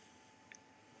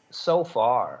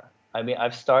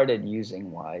started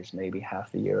using Wise maybe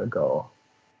half a year ago.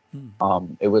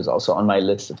 It was also on my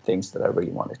list of things that I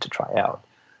really wanted to try out.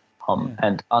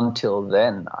 And until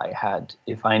then,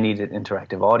 if I needed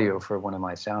interactive audio for one of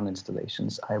my sound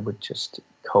installations, I would just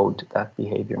code that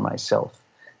behavior myself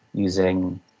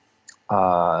using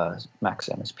Max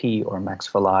MSP or Max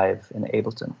for Live in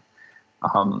Ableton.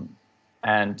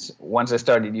 And once I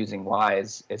started using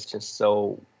Wise, it's just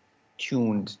so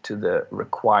tuned to the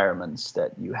requirements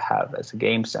that you have as a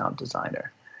game sound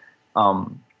designer,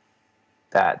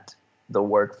 that the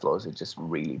workflows are just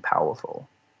really powerful.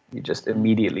 You just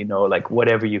immediately know, like,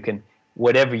 whatever you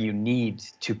need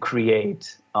to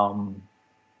create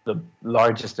the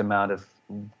largest amount of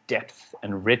depth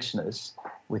and richness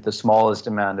with the smallest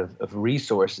amount of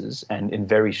resources and in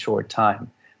very short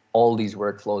time. All these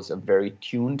workflows are very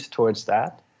tuned towards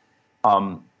that.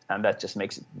 And that just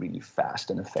makes it really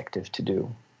fast and effective to do.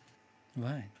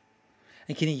 Right.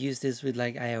 And can you use this with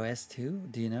like iOS too?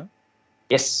 Do you know?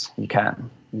 Yes, you can.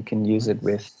 You can use it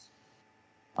with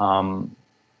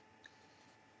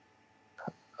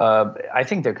I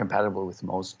think they're compatible with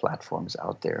most platforms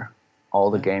out there, all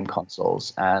the game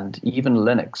consoles, and even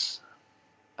Linux.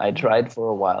 I tried for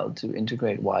a while to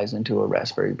integrate Wise into a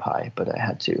Raspberry Pi, but I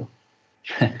had to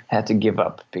give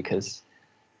up because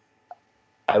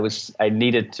I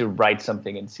needed to write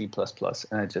something in C++,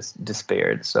 and I just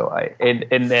despaired. So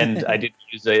in the end, I didn't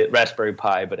use a Raspberry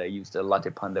Pi, but I used a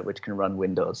Latipanda, which can run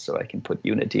Windows, so I can put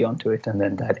Unity onto it, and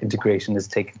then that integration is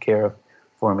taken care of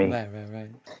for me.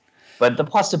 Right. But the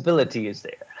possibility is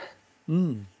there.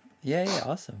 Yeah,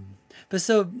 awesome. But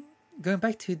so, going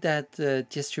back to that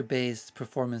gesture-based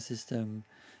performance system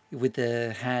with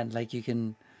the hand, like you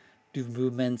can do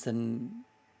movements and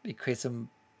it creates some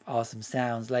awesome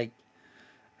sounds. Like,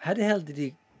 how the hell did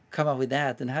you come up with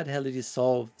that, and how the hell did you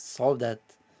solve that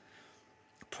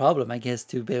problem? I guess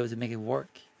to be able to make it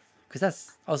work, because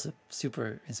that's also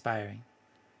super inspiring.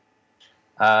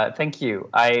 Thank you.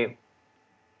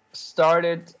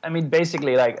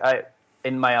 Basically,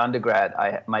 in my undergrad,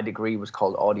 my degree was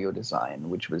called audio design,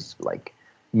 which was like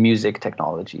music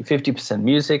technology. 50%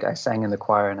 music, I sang in the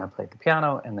choir and I played the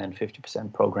piano, and then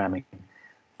 50% programming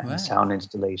and sound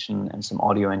installation and some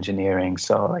audio engineering.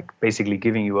 So, like, basically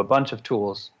giving you a bunch of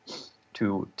tools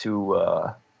to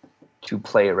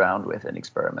play around with and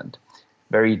experiment.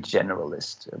 A very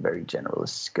generalist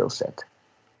skill set.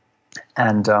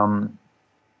 And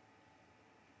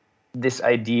this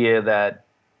idea that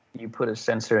you put a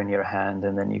sensor in your hand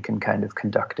and then you can kind of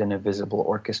conduct an invisible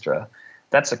orchestra,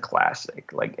 that's a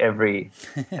classic. Like every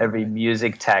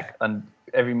music tech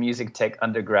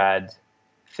undergrad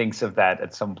thinks of that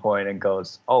at some point and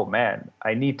goes, oh man,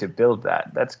 I need to build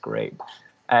that. That's great.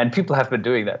 And people have been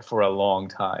doing that for a long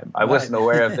time. I wasn't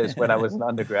aware of this when I was an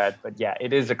undergrad, but yeah,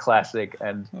 it is a classic,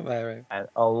 and and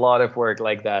a lot of work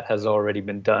like that has already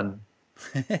been done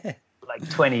like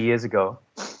 20 years ago.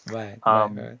 Right.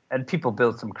 And people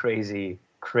build some crazy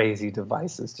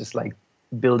devices, just like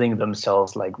building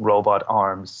themselves like robot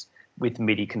arms with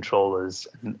MIDI controllers,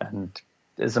 and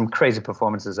there's some crazy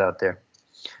performances out there.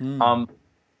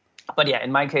 But yeah,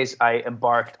 in my case, I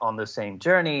embarked on the same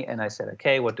journey, and I said,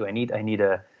 okay, what do I need? I need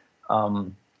a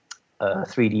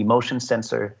 3D motion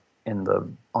sensor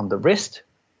on the wrist,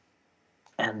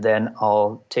 and then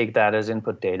I'll take that as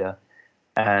input data,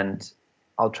 and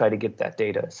I'll try to get that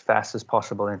data as fast as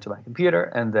possible into my computer,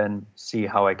 and then see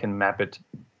how I can map it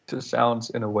to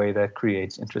sounds in a way that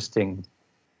creates interesting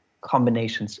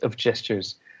combinations of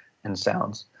gestures and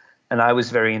sounds. And I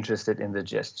was very interested in the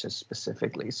gestures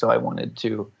specifically. So I wanted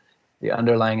to, the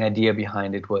underlying idea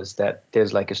behind it was that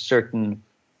there's like a certain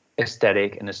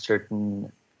aesthetic and a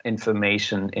certain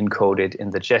information encoded in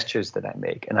the gestures that I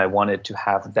make. And I wanted to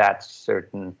have that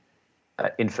certain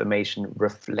information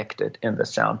reflected in the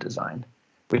sound design,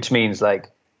 which means like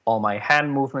all my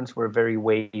hand movements were very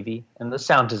wavy and the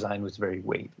sound design was very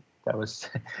wavy. That was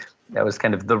that was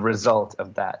kind of the result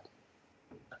of that.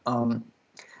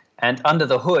 And under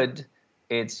the hood,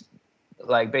 it's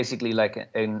like basically like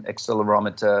an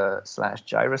accelerometer /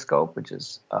 gyroscope, which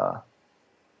is a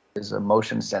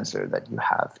motion sensor that you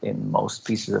have in most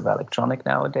pieces of electronic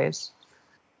nowadays.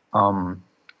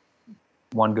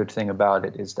 One good thing about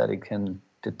it is that it can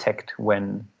detect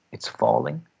when it's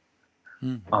falling,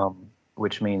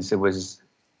 which means it was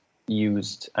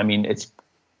used. I mean, it's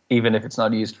even if it's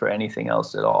not used for anything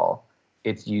else at all,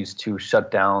 it's used to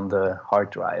shut down the hard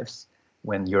drives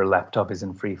when your laptop is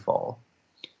in free fall.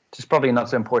 It's probably not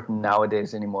so important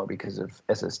nowadays anymore because of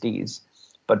SSDs,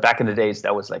 but back in the days,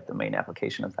 that was like the main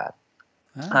application of that.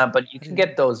 But you can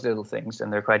get those little things,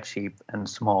 and they're quite cheap and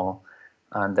small.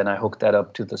 And then I hooked that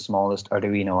up to the smallest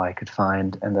Arduino I could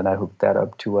find, and then I hooked that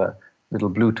up to a little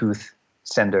Bluetooth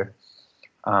sender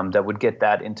that would get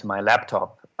that into my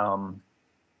laptop.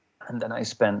 And then I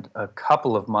spent a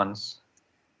couple of months,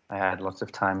 I had lots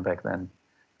of time back then,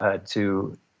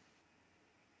 to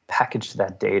package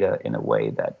that data in a way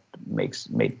that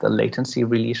made the latency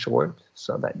really short,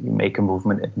 so that you make a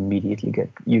movement and immediately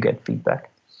get feedback.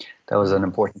 That was an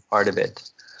important part of it.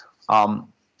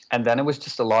 And then it was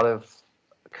just a lot of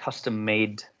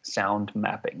custom-made sound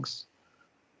mappings.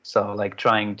 So like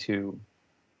trying to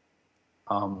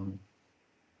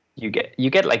you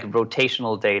get like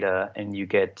rotational data, and you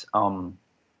get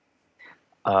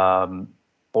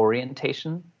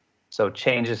orientation. So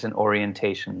changes in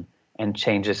orientation and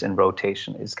changes in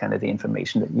rotation is kind of the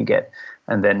information that you get.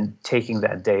 And then taking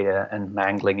that data and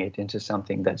mangling it into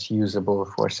something that's usable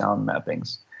for sound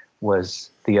mappings was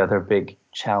the other big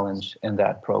challenge in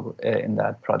that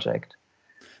project.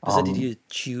 So did you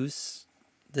choose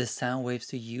the sound waves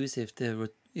to use if the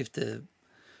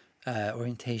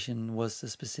orientation was a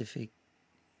specific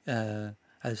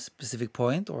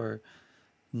point, or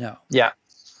no? Yeah,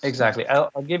 exactly.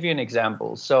 I'll give you an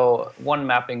example. So one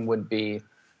mapping would be,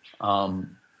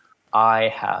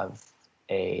 I have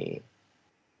I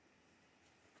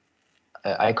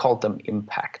called them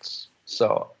impacts.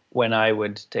 So when I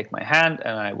would take my hand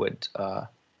and I would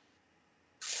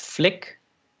flick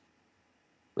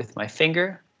with my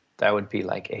finger, that would be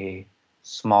like a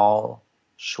small,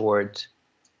 short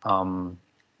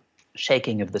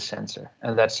shaking of the sensor.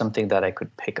 And that's something that I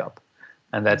could pick up.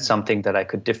 And that's something that I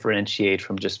could differentiate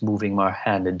from just moving my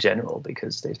hand in general,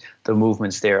 because the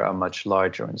movements there are much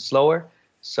larger and slower.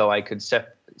 So I could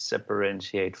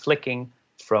separate flicking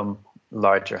from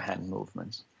larger hand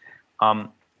movements.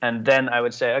 And then I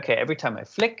would say, okay, every time I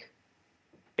flick,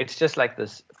 it's just like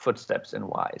this footsteps in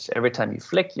Y's. Every time you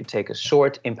flick, you take a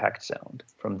short impact sound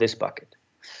from this bucket.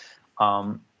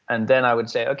 And then I would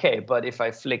say, okay, but if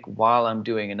I flick while I'm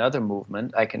doing another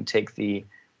movement, I can take the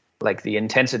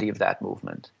intensity of that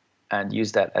movement and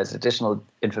use that as additional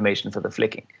information for the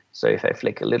flicking. So if I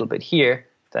flick a little bit here,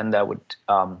 then that would,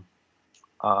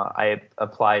 I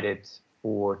applied it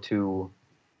to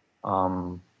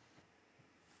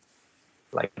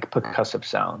like percussive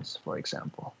sounds, for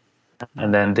example.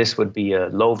 And then this would be a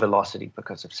low velocity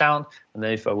percussive sound. And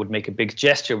then if I would make a big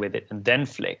gesture with it and then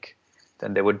flick,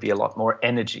 then there would be a lot more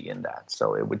energy in that.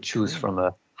 So it would choose from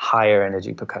a higher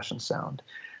energy percussion sound.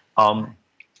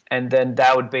 And then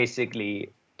that would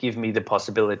basically give me the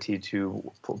possibility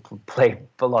to play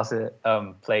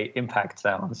impact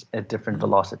sounds at different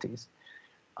velocities.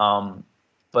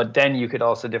 But then you could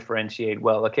also differentiate,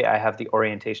 well, okay, I have the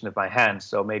orientation of my hand,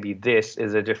 so maybe this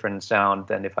is a different sound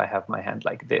than if I have my hand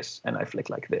like this and I flick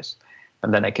like this.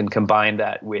 And then I can combine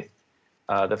that with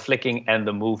the flicking and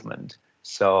the movement.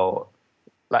 So,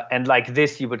 and like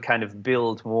this, you would kind of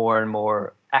build more and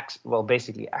more,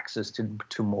 basically access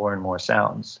to more and more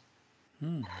sounds.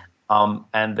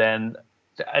 And then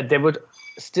there would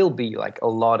still be like a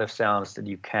lot of sounds that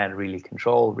you can't really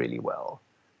control really well.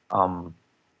 um,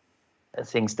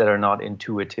 things that are not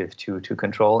intuitive to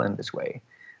control in this way,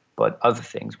 but other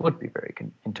things would be very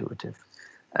intuitive.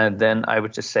 And then I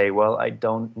would just say, well, I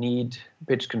don't need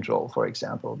pitch control, for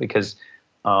example, because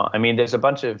I mean, there's a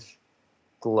bunch of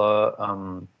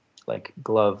glove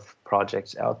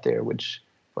projects out there which,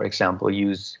 for example,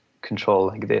 use control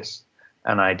like this,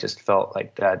 and I just felt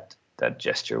like that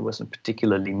gesture wasn't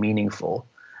particularly meaningful.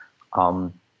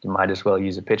 You might as well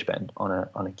use a pitch bend on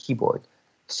a keyboard.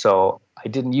 So I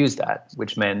didn't use that,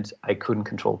 which meant I couldn't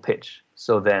control pitch.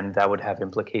 So then that would have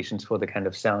implications for the kind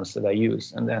of sounds that I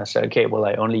use. And then I said, okay, well,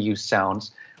 I only use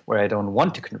sounds where I don't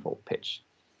want to control pitch.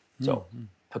 So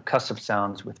percussive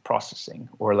sounds with processing,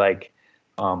 or like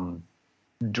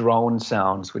drone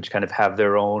sounds, which kind of have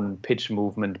their own pitch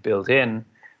movement built in,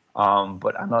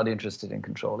 but I'm not interested in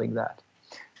controlling that.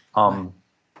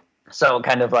 So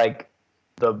kind of like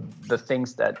the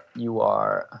things that you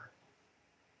are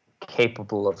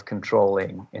capable of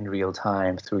controlling in real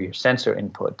time through your sensor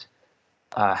input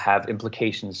have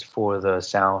implications for the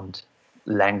sound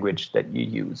language that you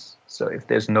use. So if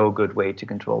there's no good way to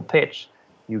control pitch,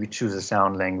 you could choose a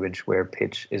sound language where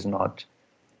pitch is not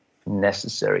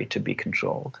necessary to be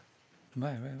controlled.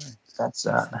 Right. That's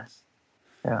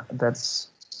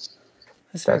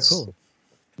very cool.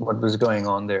 What was going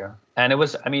on there. And it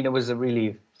was a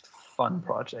really fun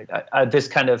project. This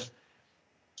kind of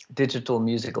digital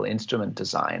musical instrument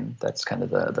design, that's kind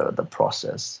of the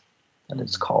process that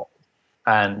it's called.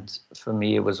 And for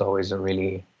me, it was always a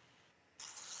really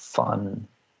fun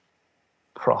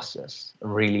process,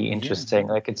 really interesting.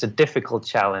 Like, it's a difficult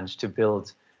challenge to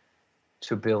build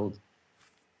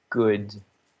good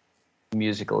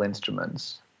musical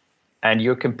instruments, and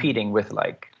you're competing with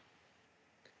like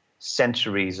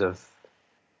centuries of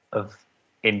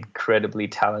incredibly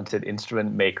talented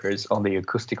instrument makers on the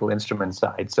acoustical instrument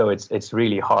side. So it's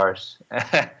really harsh,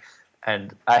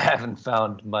 and I haven't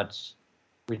found much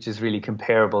which is really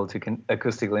comparable to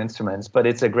acoustical instruments. But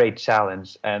it's a great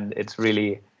challenge, and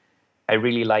I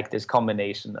really like this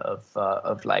combination of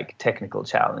like technical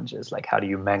challenges, like how do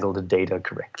you mangle the data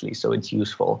correctly so it's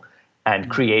useful, and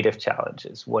creative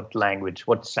challenges. What language,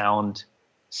 what sound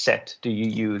set do you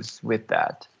use with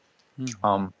that?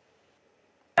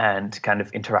 And kind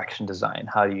of interaction design.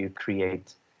 How do you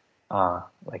create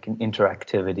like an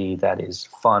interactivity that is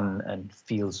fun and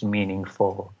feels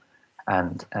meaningful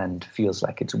and feels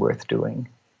like it's worth doing?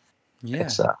 Yeah,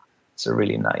 it's a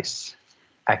really nice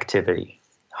activity.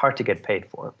 Hard to get paid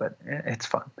for, but it's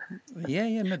fun.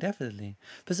 Yeah, no, definitely.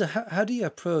 But so how do you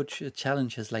approach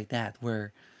challenges like that,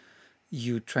 where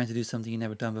you trying to do something you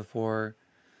never done before?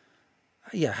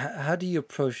 Yeah, how do you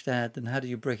approach that, and how do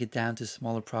you break it down to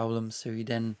smaller problems so you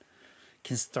then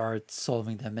can start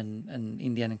solving them and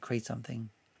in the end create something?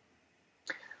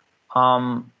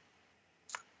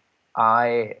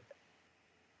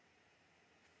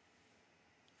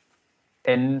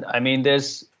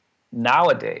 There's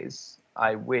nowadays,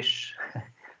 I wish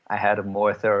I had a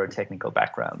more thorough technical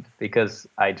background, because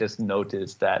I just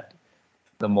noticed that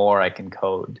the more I can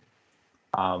code,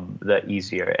 the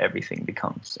easier everything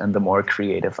becomes, and the more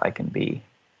creative I can be.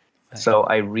 Right. So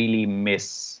I really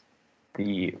miss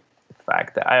the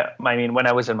fact that when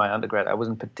I was in my undergrad, I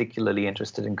wasn't particularly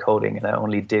interested in coding, and I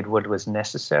only did what was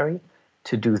necessary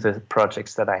to do the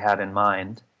projects that I had in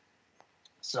mind.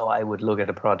 So I would look at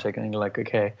a project and be like,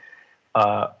 okay,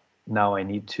 now I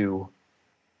need to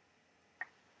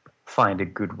find a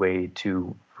good way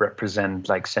to represent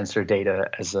like sensor data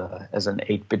as an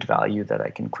 8-bit value that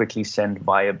I can quickly send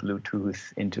via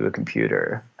Bluetooth into a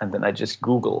computer. And then I just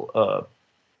Google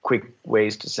quick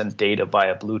ways to send data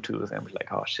via Bluetooth, and be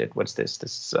like, oh shit, what's this?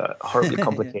 This is horribly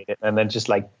complicated. And then just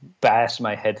like bash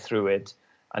my head through it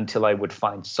until I would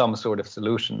find some sort of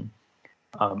solution.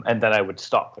 And then I would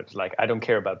stop. It's like, I don't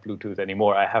care about Bluetooth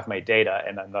anymore. I have my data,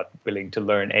 and I'm not willing to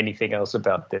learn anything else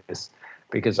about this,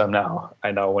 because I now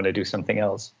want to do something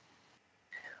else.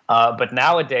 But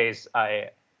nowadays,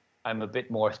 I'm a bit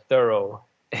more thorough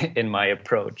in my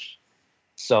approach.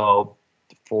 So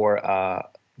for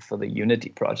the Unity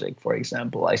project, for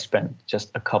example, I spent just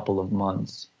a couple of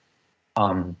months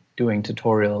doing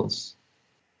tutorials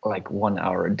like 1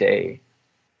 hour a day,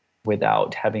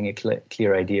 without having a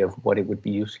clear idea of what it would be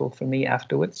useful for me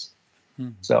afterwards.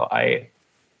 So I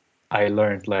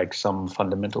learned like some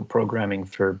fundamental programming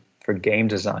for game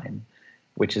design,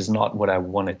 which is not what I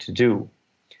wanted to do.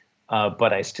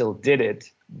 But I still did it,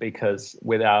 because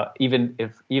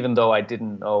even though I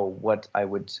didn't know what I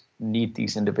would need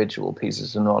these individual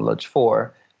pieces of knowledge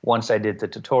for, once I did the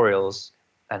tutorials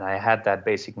and I had that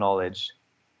basic knowledge,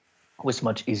 it was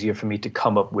much easier for me to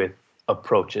come up with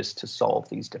approaches to solve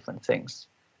these different things.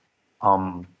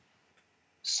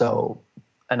 So,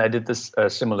 and I did this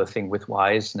similar thing with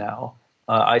Wise now.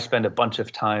 I spend a bunch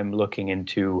of time looking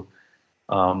into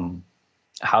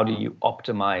how do you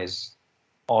optimize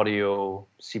audio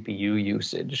CPU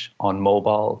usage on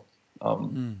mobile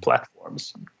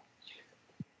platforms.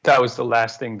 That was the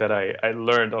last thing that I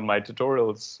learned on my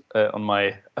tutorials, on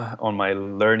my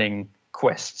learning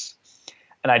quests.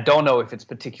 And I don't know if it's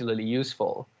particularly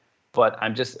useful, but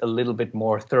I'm just a little bit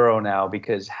more thorough now,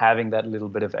 because having that little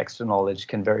bit of extra knowledge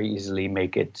can very easily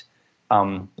make it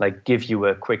like give you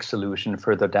a quick solution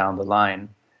further down the line.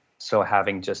 So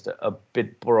having just a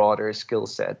bit broader skill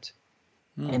set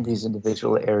in these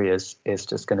individual areas is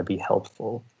just going to be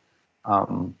helpful,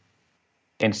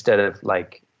 instead of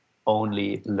like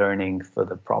only learning for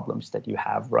the problems that you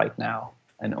have right now,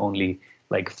 and only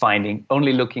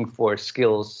looking for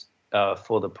skills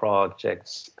for the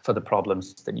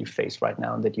problems that you face right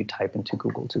now and that you type into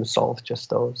Google to solve just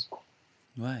those.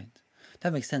 Right,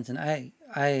 that makes sense. And I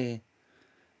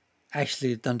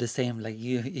actually done the same, like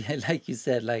you like you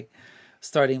said, like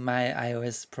starting my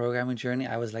iOS programming journey,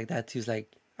 I was like that too. It's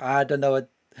like, I don't know what,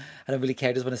 I don't really care,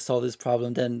 I just want to solve this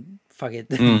problem, then fuck it.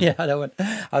 Yeah, I don't want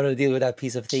to deal with that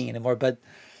piece of thing anymore. But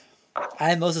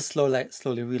I'm also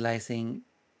slowly realizing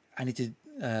I need to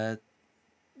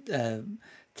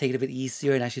take it a bit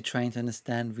easier and actually trying to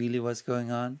understand really what's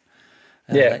going on.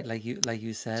 Like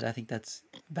you said, I think that's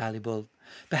valuable.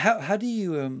 But how do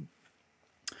you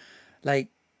like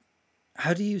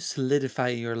how do you solidify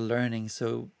your learning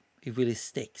so it really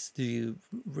sticks? Do you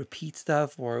repeat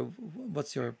stuff, or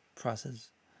what's your process?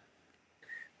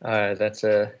 That's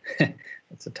a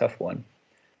that's a tough one.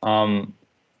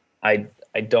 I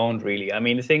don't really. I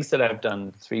mean, the things that I've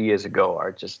done 3 years ago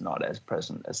are just not as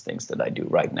present as things that I do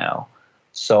right now.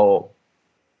 So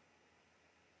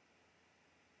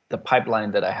the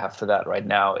pipeline that I have for that right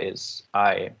now is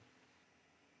I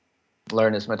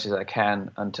learn as much as I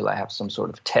can until I have some sort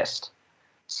of test.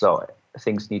 So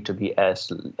things need to be at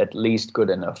least good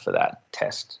enough for that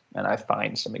test. And I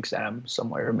find some exam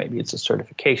somewhere. Maybe it's a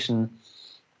certification,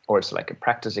 or it's like a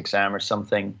practice exam or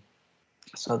something.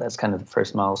 So that's kind of the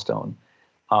first milestone.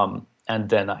 And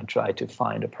then I try to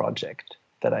find a project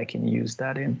that I can use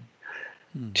that in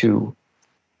to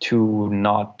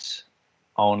not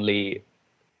only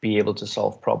be able to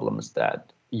solve problems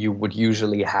that you would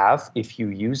usually have if you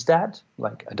use that.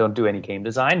 Like, I don't do any game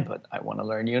design, but I want to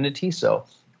learn Unity. So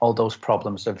all those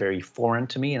problems are very foreign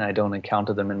to me, and I don't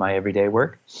encounter them in my everyday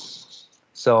work.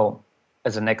 So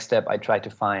as a next step, I try to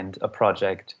find a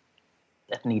project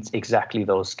that needs exactly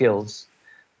those skills,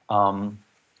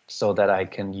 so that I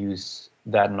can use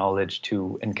that knowledge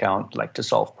to to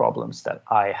solve problems that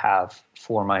I have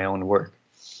for my own work.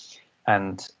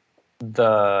 And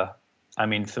for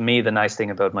me, the nice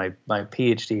thing about my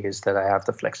PhD is that I have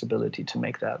the flexibility to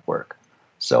make that work.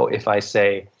 So if I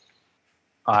say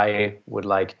I would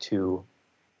like to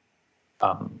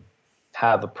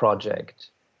have a project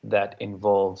that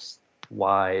involves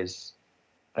the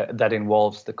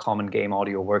common game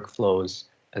audio workflows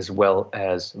as well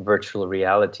as virtual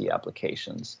reality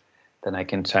applications, then I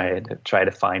can try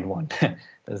to find one.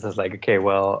 This is like, okay,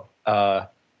 well, the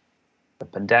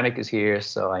pandemic is here,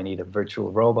 so I need a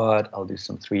virtual robot. I'll do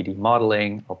some 3D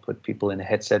modeling. I'll put people in a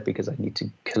headset because I need to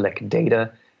collect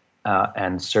data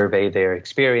and survey their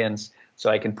experience. So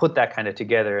I can put that kind of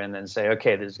together and then say,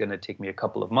 okay, this is going to take me a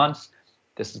couple of months.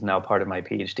 This is now part of my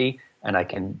PhD, and I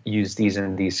can use these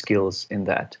and these skills in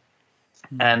that.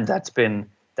 And that's been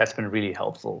really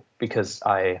helpful, because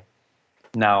I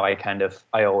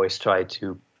always try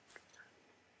to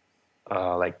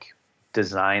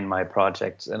design my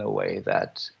projects in a way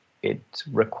that it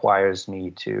requires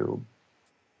me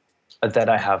that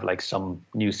I have like some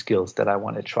new skills that I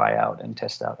want to try out and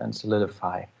test out and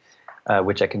solidify,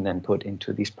 which I can then put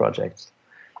into these projects.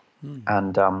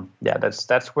 And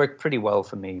that's worked pretty well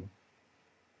for me.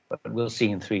 But we'll see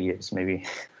in 3 years, maybe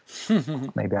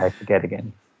maybe I forget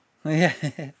again. Yeah,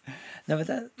 no, but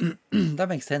that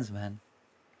makes sense, man.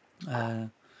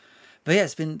 But yeah,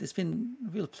 it's been a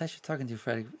real pleasure talking to you,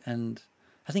 Frederic. And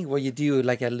I think what you do,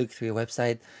 like I looked through your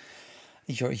website,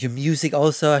 your music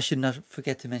also, I should not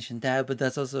forget to mention that, but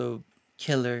that's also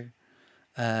killer.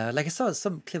 Like I saw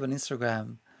some clip on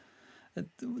Instagram. It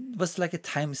was like a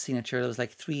time signature. It was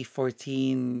like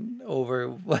 3:14 over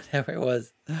whatever it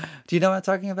was. Do you know what I'm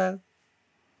talking about?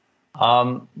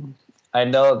 I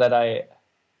know that I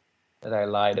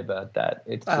lied about that.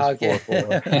 It's just okay.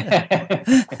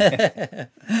 4/4.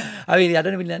 I mean, I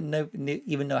don't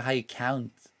even know how you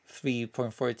count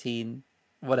 3.14,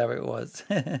 whatever it was.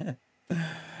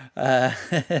 But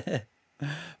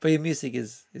your music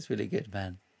is really good,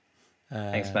 man.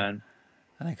 Thanks, man.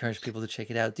 and I encourage people to check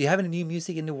it out. Do you have any new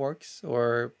music in the works,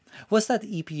 or was that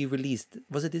EP you released?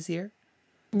 Was it this year?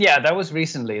 Yeah, that was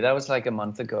recently. That was like a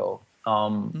month ago.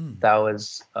 That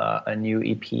was a new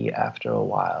EP after a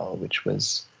while, which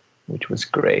was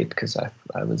great because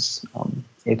I was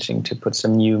itching to put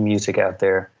some new music out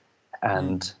there,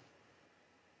 and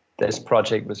this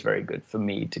project was very good for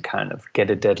me to kind of get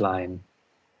a deadline,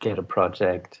 get a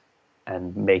project,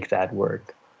 and make that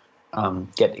work.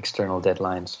 Get external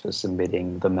deadlines for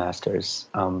submitting the masters,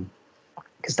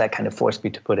 because that kind of forced me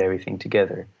to put everything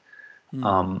together.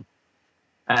 And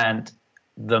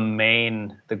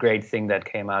the great thing that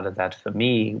came out of that for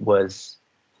me was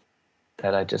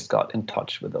that I just got in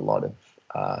touch with a lot of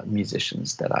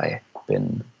musicians that I've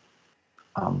been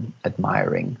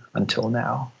admiring until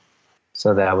now.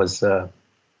 So that was a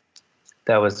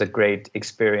great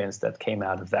experience that came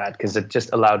out of that, because it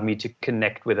just allowed me to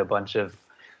connect with a bunch of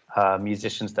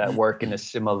musicians that work in a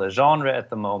similar genre at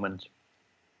the moment.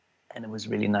 And it was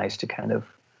really nice to kind of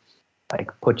like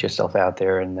put yourself out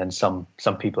there. And then some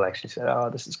people actually said, "Oh,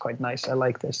 this is quite nice. I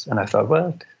like this." And I thought,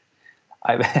 well,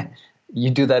 you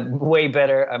do that way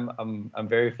better. I'm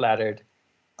very flattered.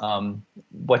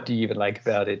 What do you even like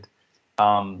about it?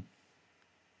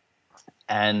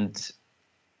 And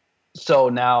so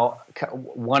now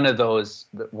one of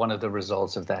the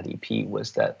results of that EP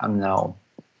was that I'm now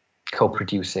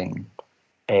co-producing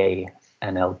an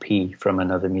LP from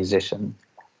another musician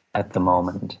at the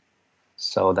moment.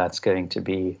 So that's going to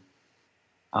be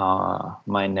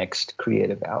my next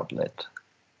creative outlet.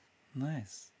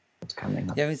 Nice. It's coming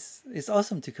up. Yeah, it's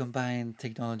awesome to combine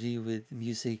technology with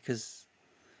music, because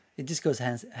it just goes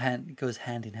hand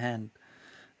in hand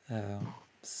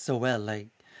so well. Like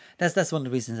that's one of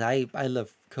the reasons I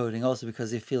love coding also,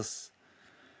 because it feels,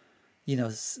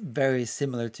 very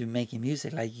similar to making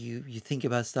music. Like you think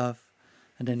about stuff,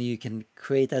 and then you can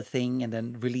create that thing and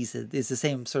then release it. It's the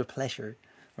same sort of pleasure,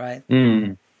 right?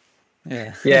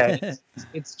 Yeah. Yeah,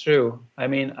 it's true. I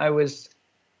mean,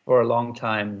 for a long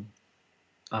time,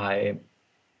 I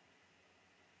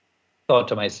thought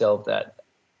to myself that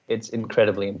it's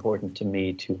incredibly important to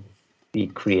me to be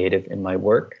creative in my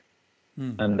work.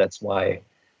 And that's why,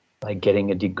 like,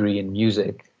 getting a degree in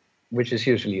music, which is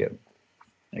usually a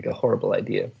horrible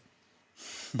idea,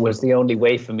 was the only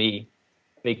way for me,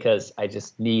 because I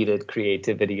just needed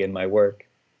creativity in my work.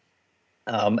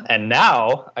 And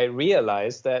now I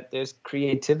realize that there's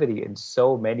creativity in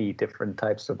so many different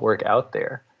types of work out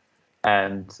there,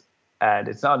 and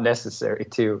it's not necessary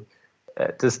to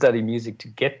study music to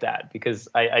get that, because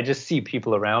I just see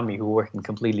people around me who work in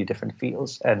completely different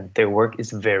fields, and their work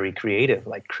is very creative,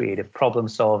 like creative problem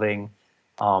solving,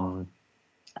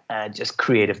 just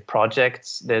creative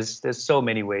projects. There's so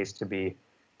many ways to be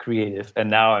creative, and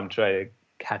now I'm trying to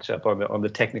catch up on the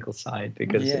technical side,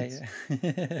 because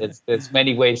there's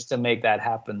many ways to make that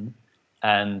happen,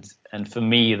 and for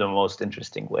me the most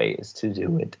interesting way is to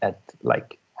do it at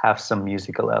like have some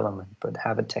musical element but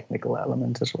have a technical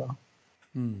element as well.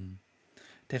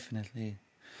 Definitely.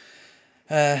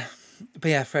 But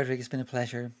yeah, Frederic, it's been a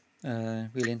pleasure.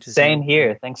 Really interesting. Same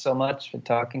here. Thanks so much for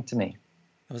talking to me.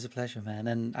 It was a pleasure, man.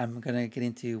 And I'm gonna get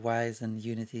into Wise and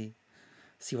Unity,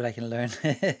 see what I can learn.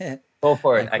 Go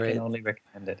for it. I can only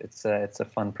recommend it. It's a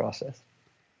fun process.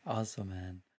 Awesome,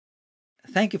 man.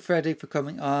 Thank you, Frederic, for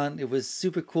coming on. It was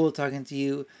super cool talking to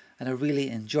you, and I really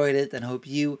enjoyed it, and I hope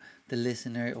you, the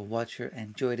listener or watcher,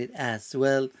 enjoyed it as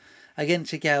well. Again,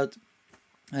 check out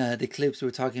the clips we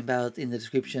were talking about in the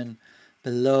description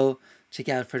below. Check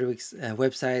out Frederic's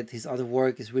website. His other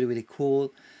work is really, really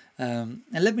cool. And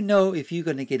let me know if you're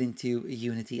going to get into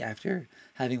Unity after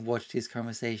having watched this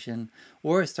conversation,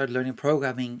 or start learning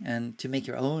programming and to make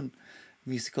your own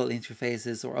musical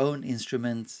interfaces or own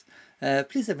instruments.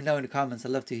 Please let me know in the comments.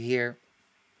 I'd love to hear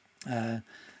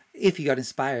if you got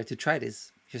inspired to try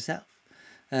this yourself.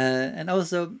 And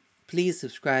also, please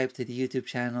subscribe to the YouTube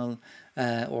channel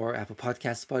or Apple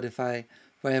Podcast, Spotify,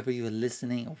 wherever you are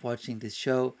listening or watching this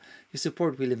show. Your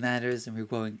support really matters, and we're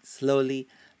growing slowly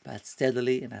but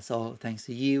steadily, and that's all thanks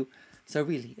to you. So I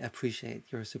really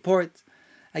appreciate your support.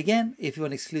 Again, if you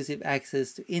want exclusive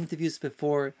access to interviews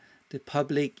before the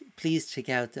public, please check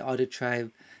out the Audio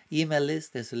Tribe email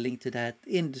list. There's a link to that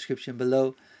in the description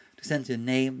below. To send your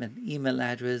name and email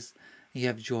address, you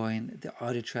have joined the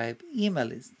Audio Tribe email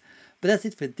list. But that's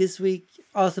it for this week.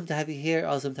 Awesome to have you here.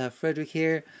 Awesome to have Frederic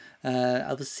here.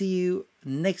 I will see you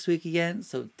next week again.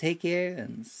 So take care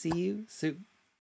and see you soon.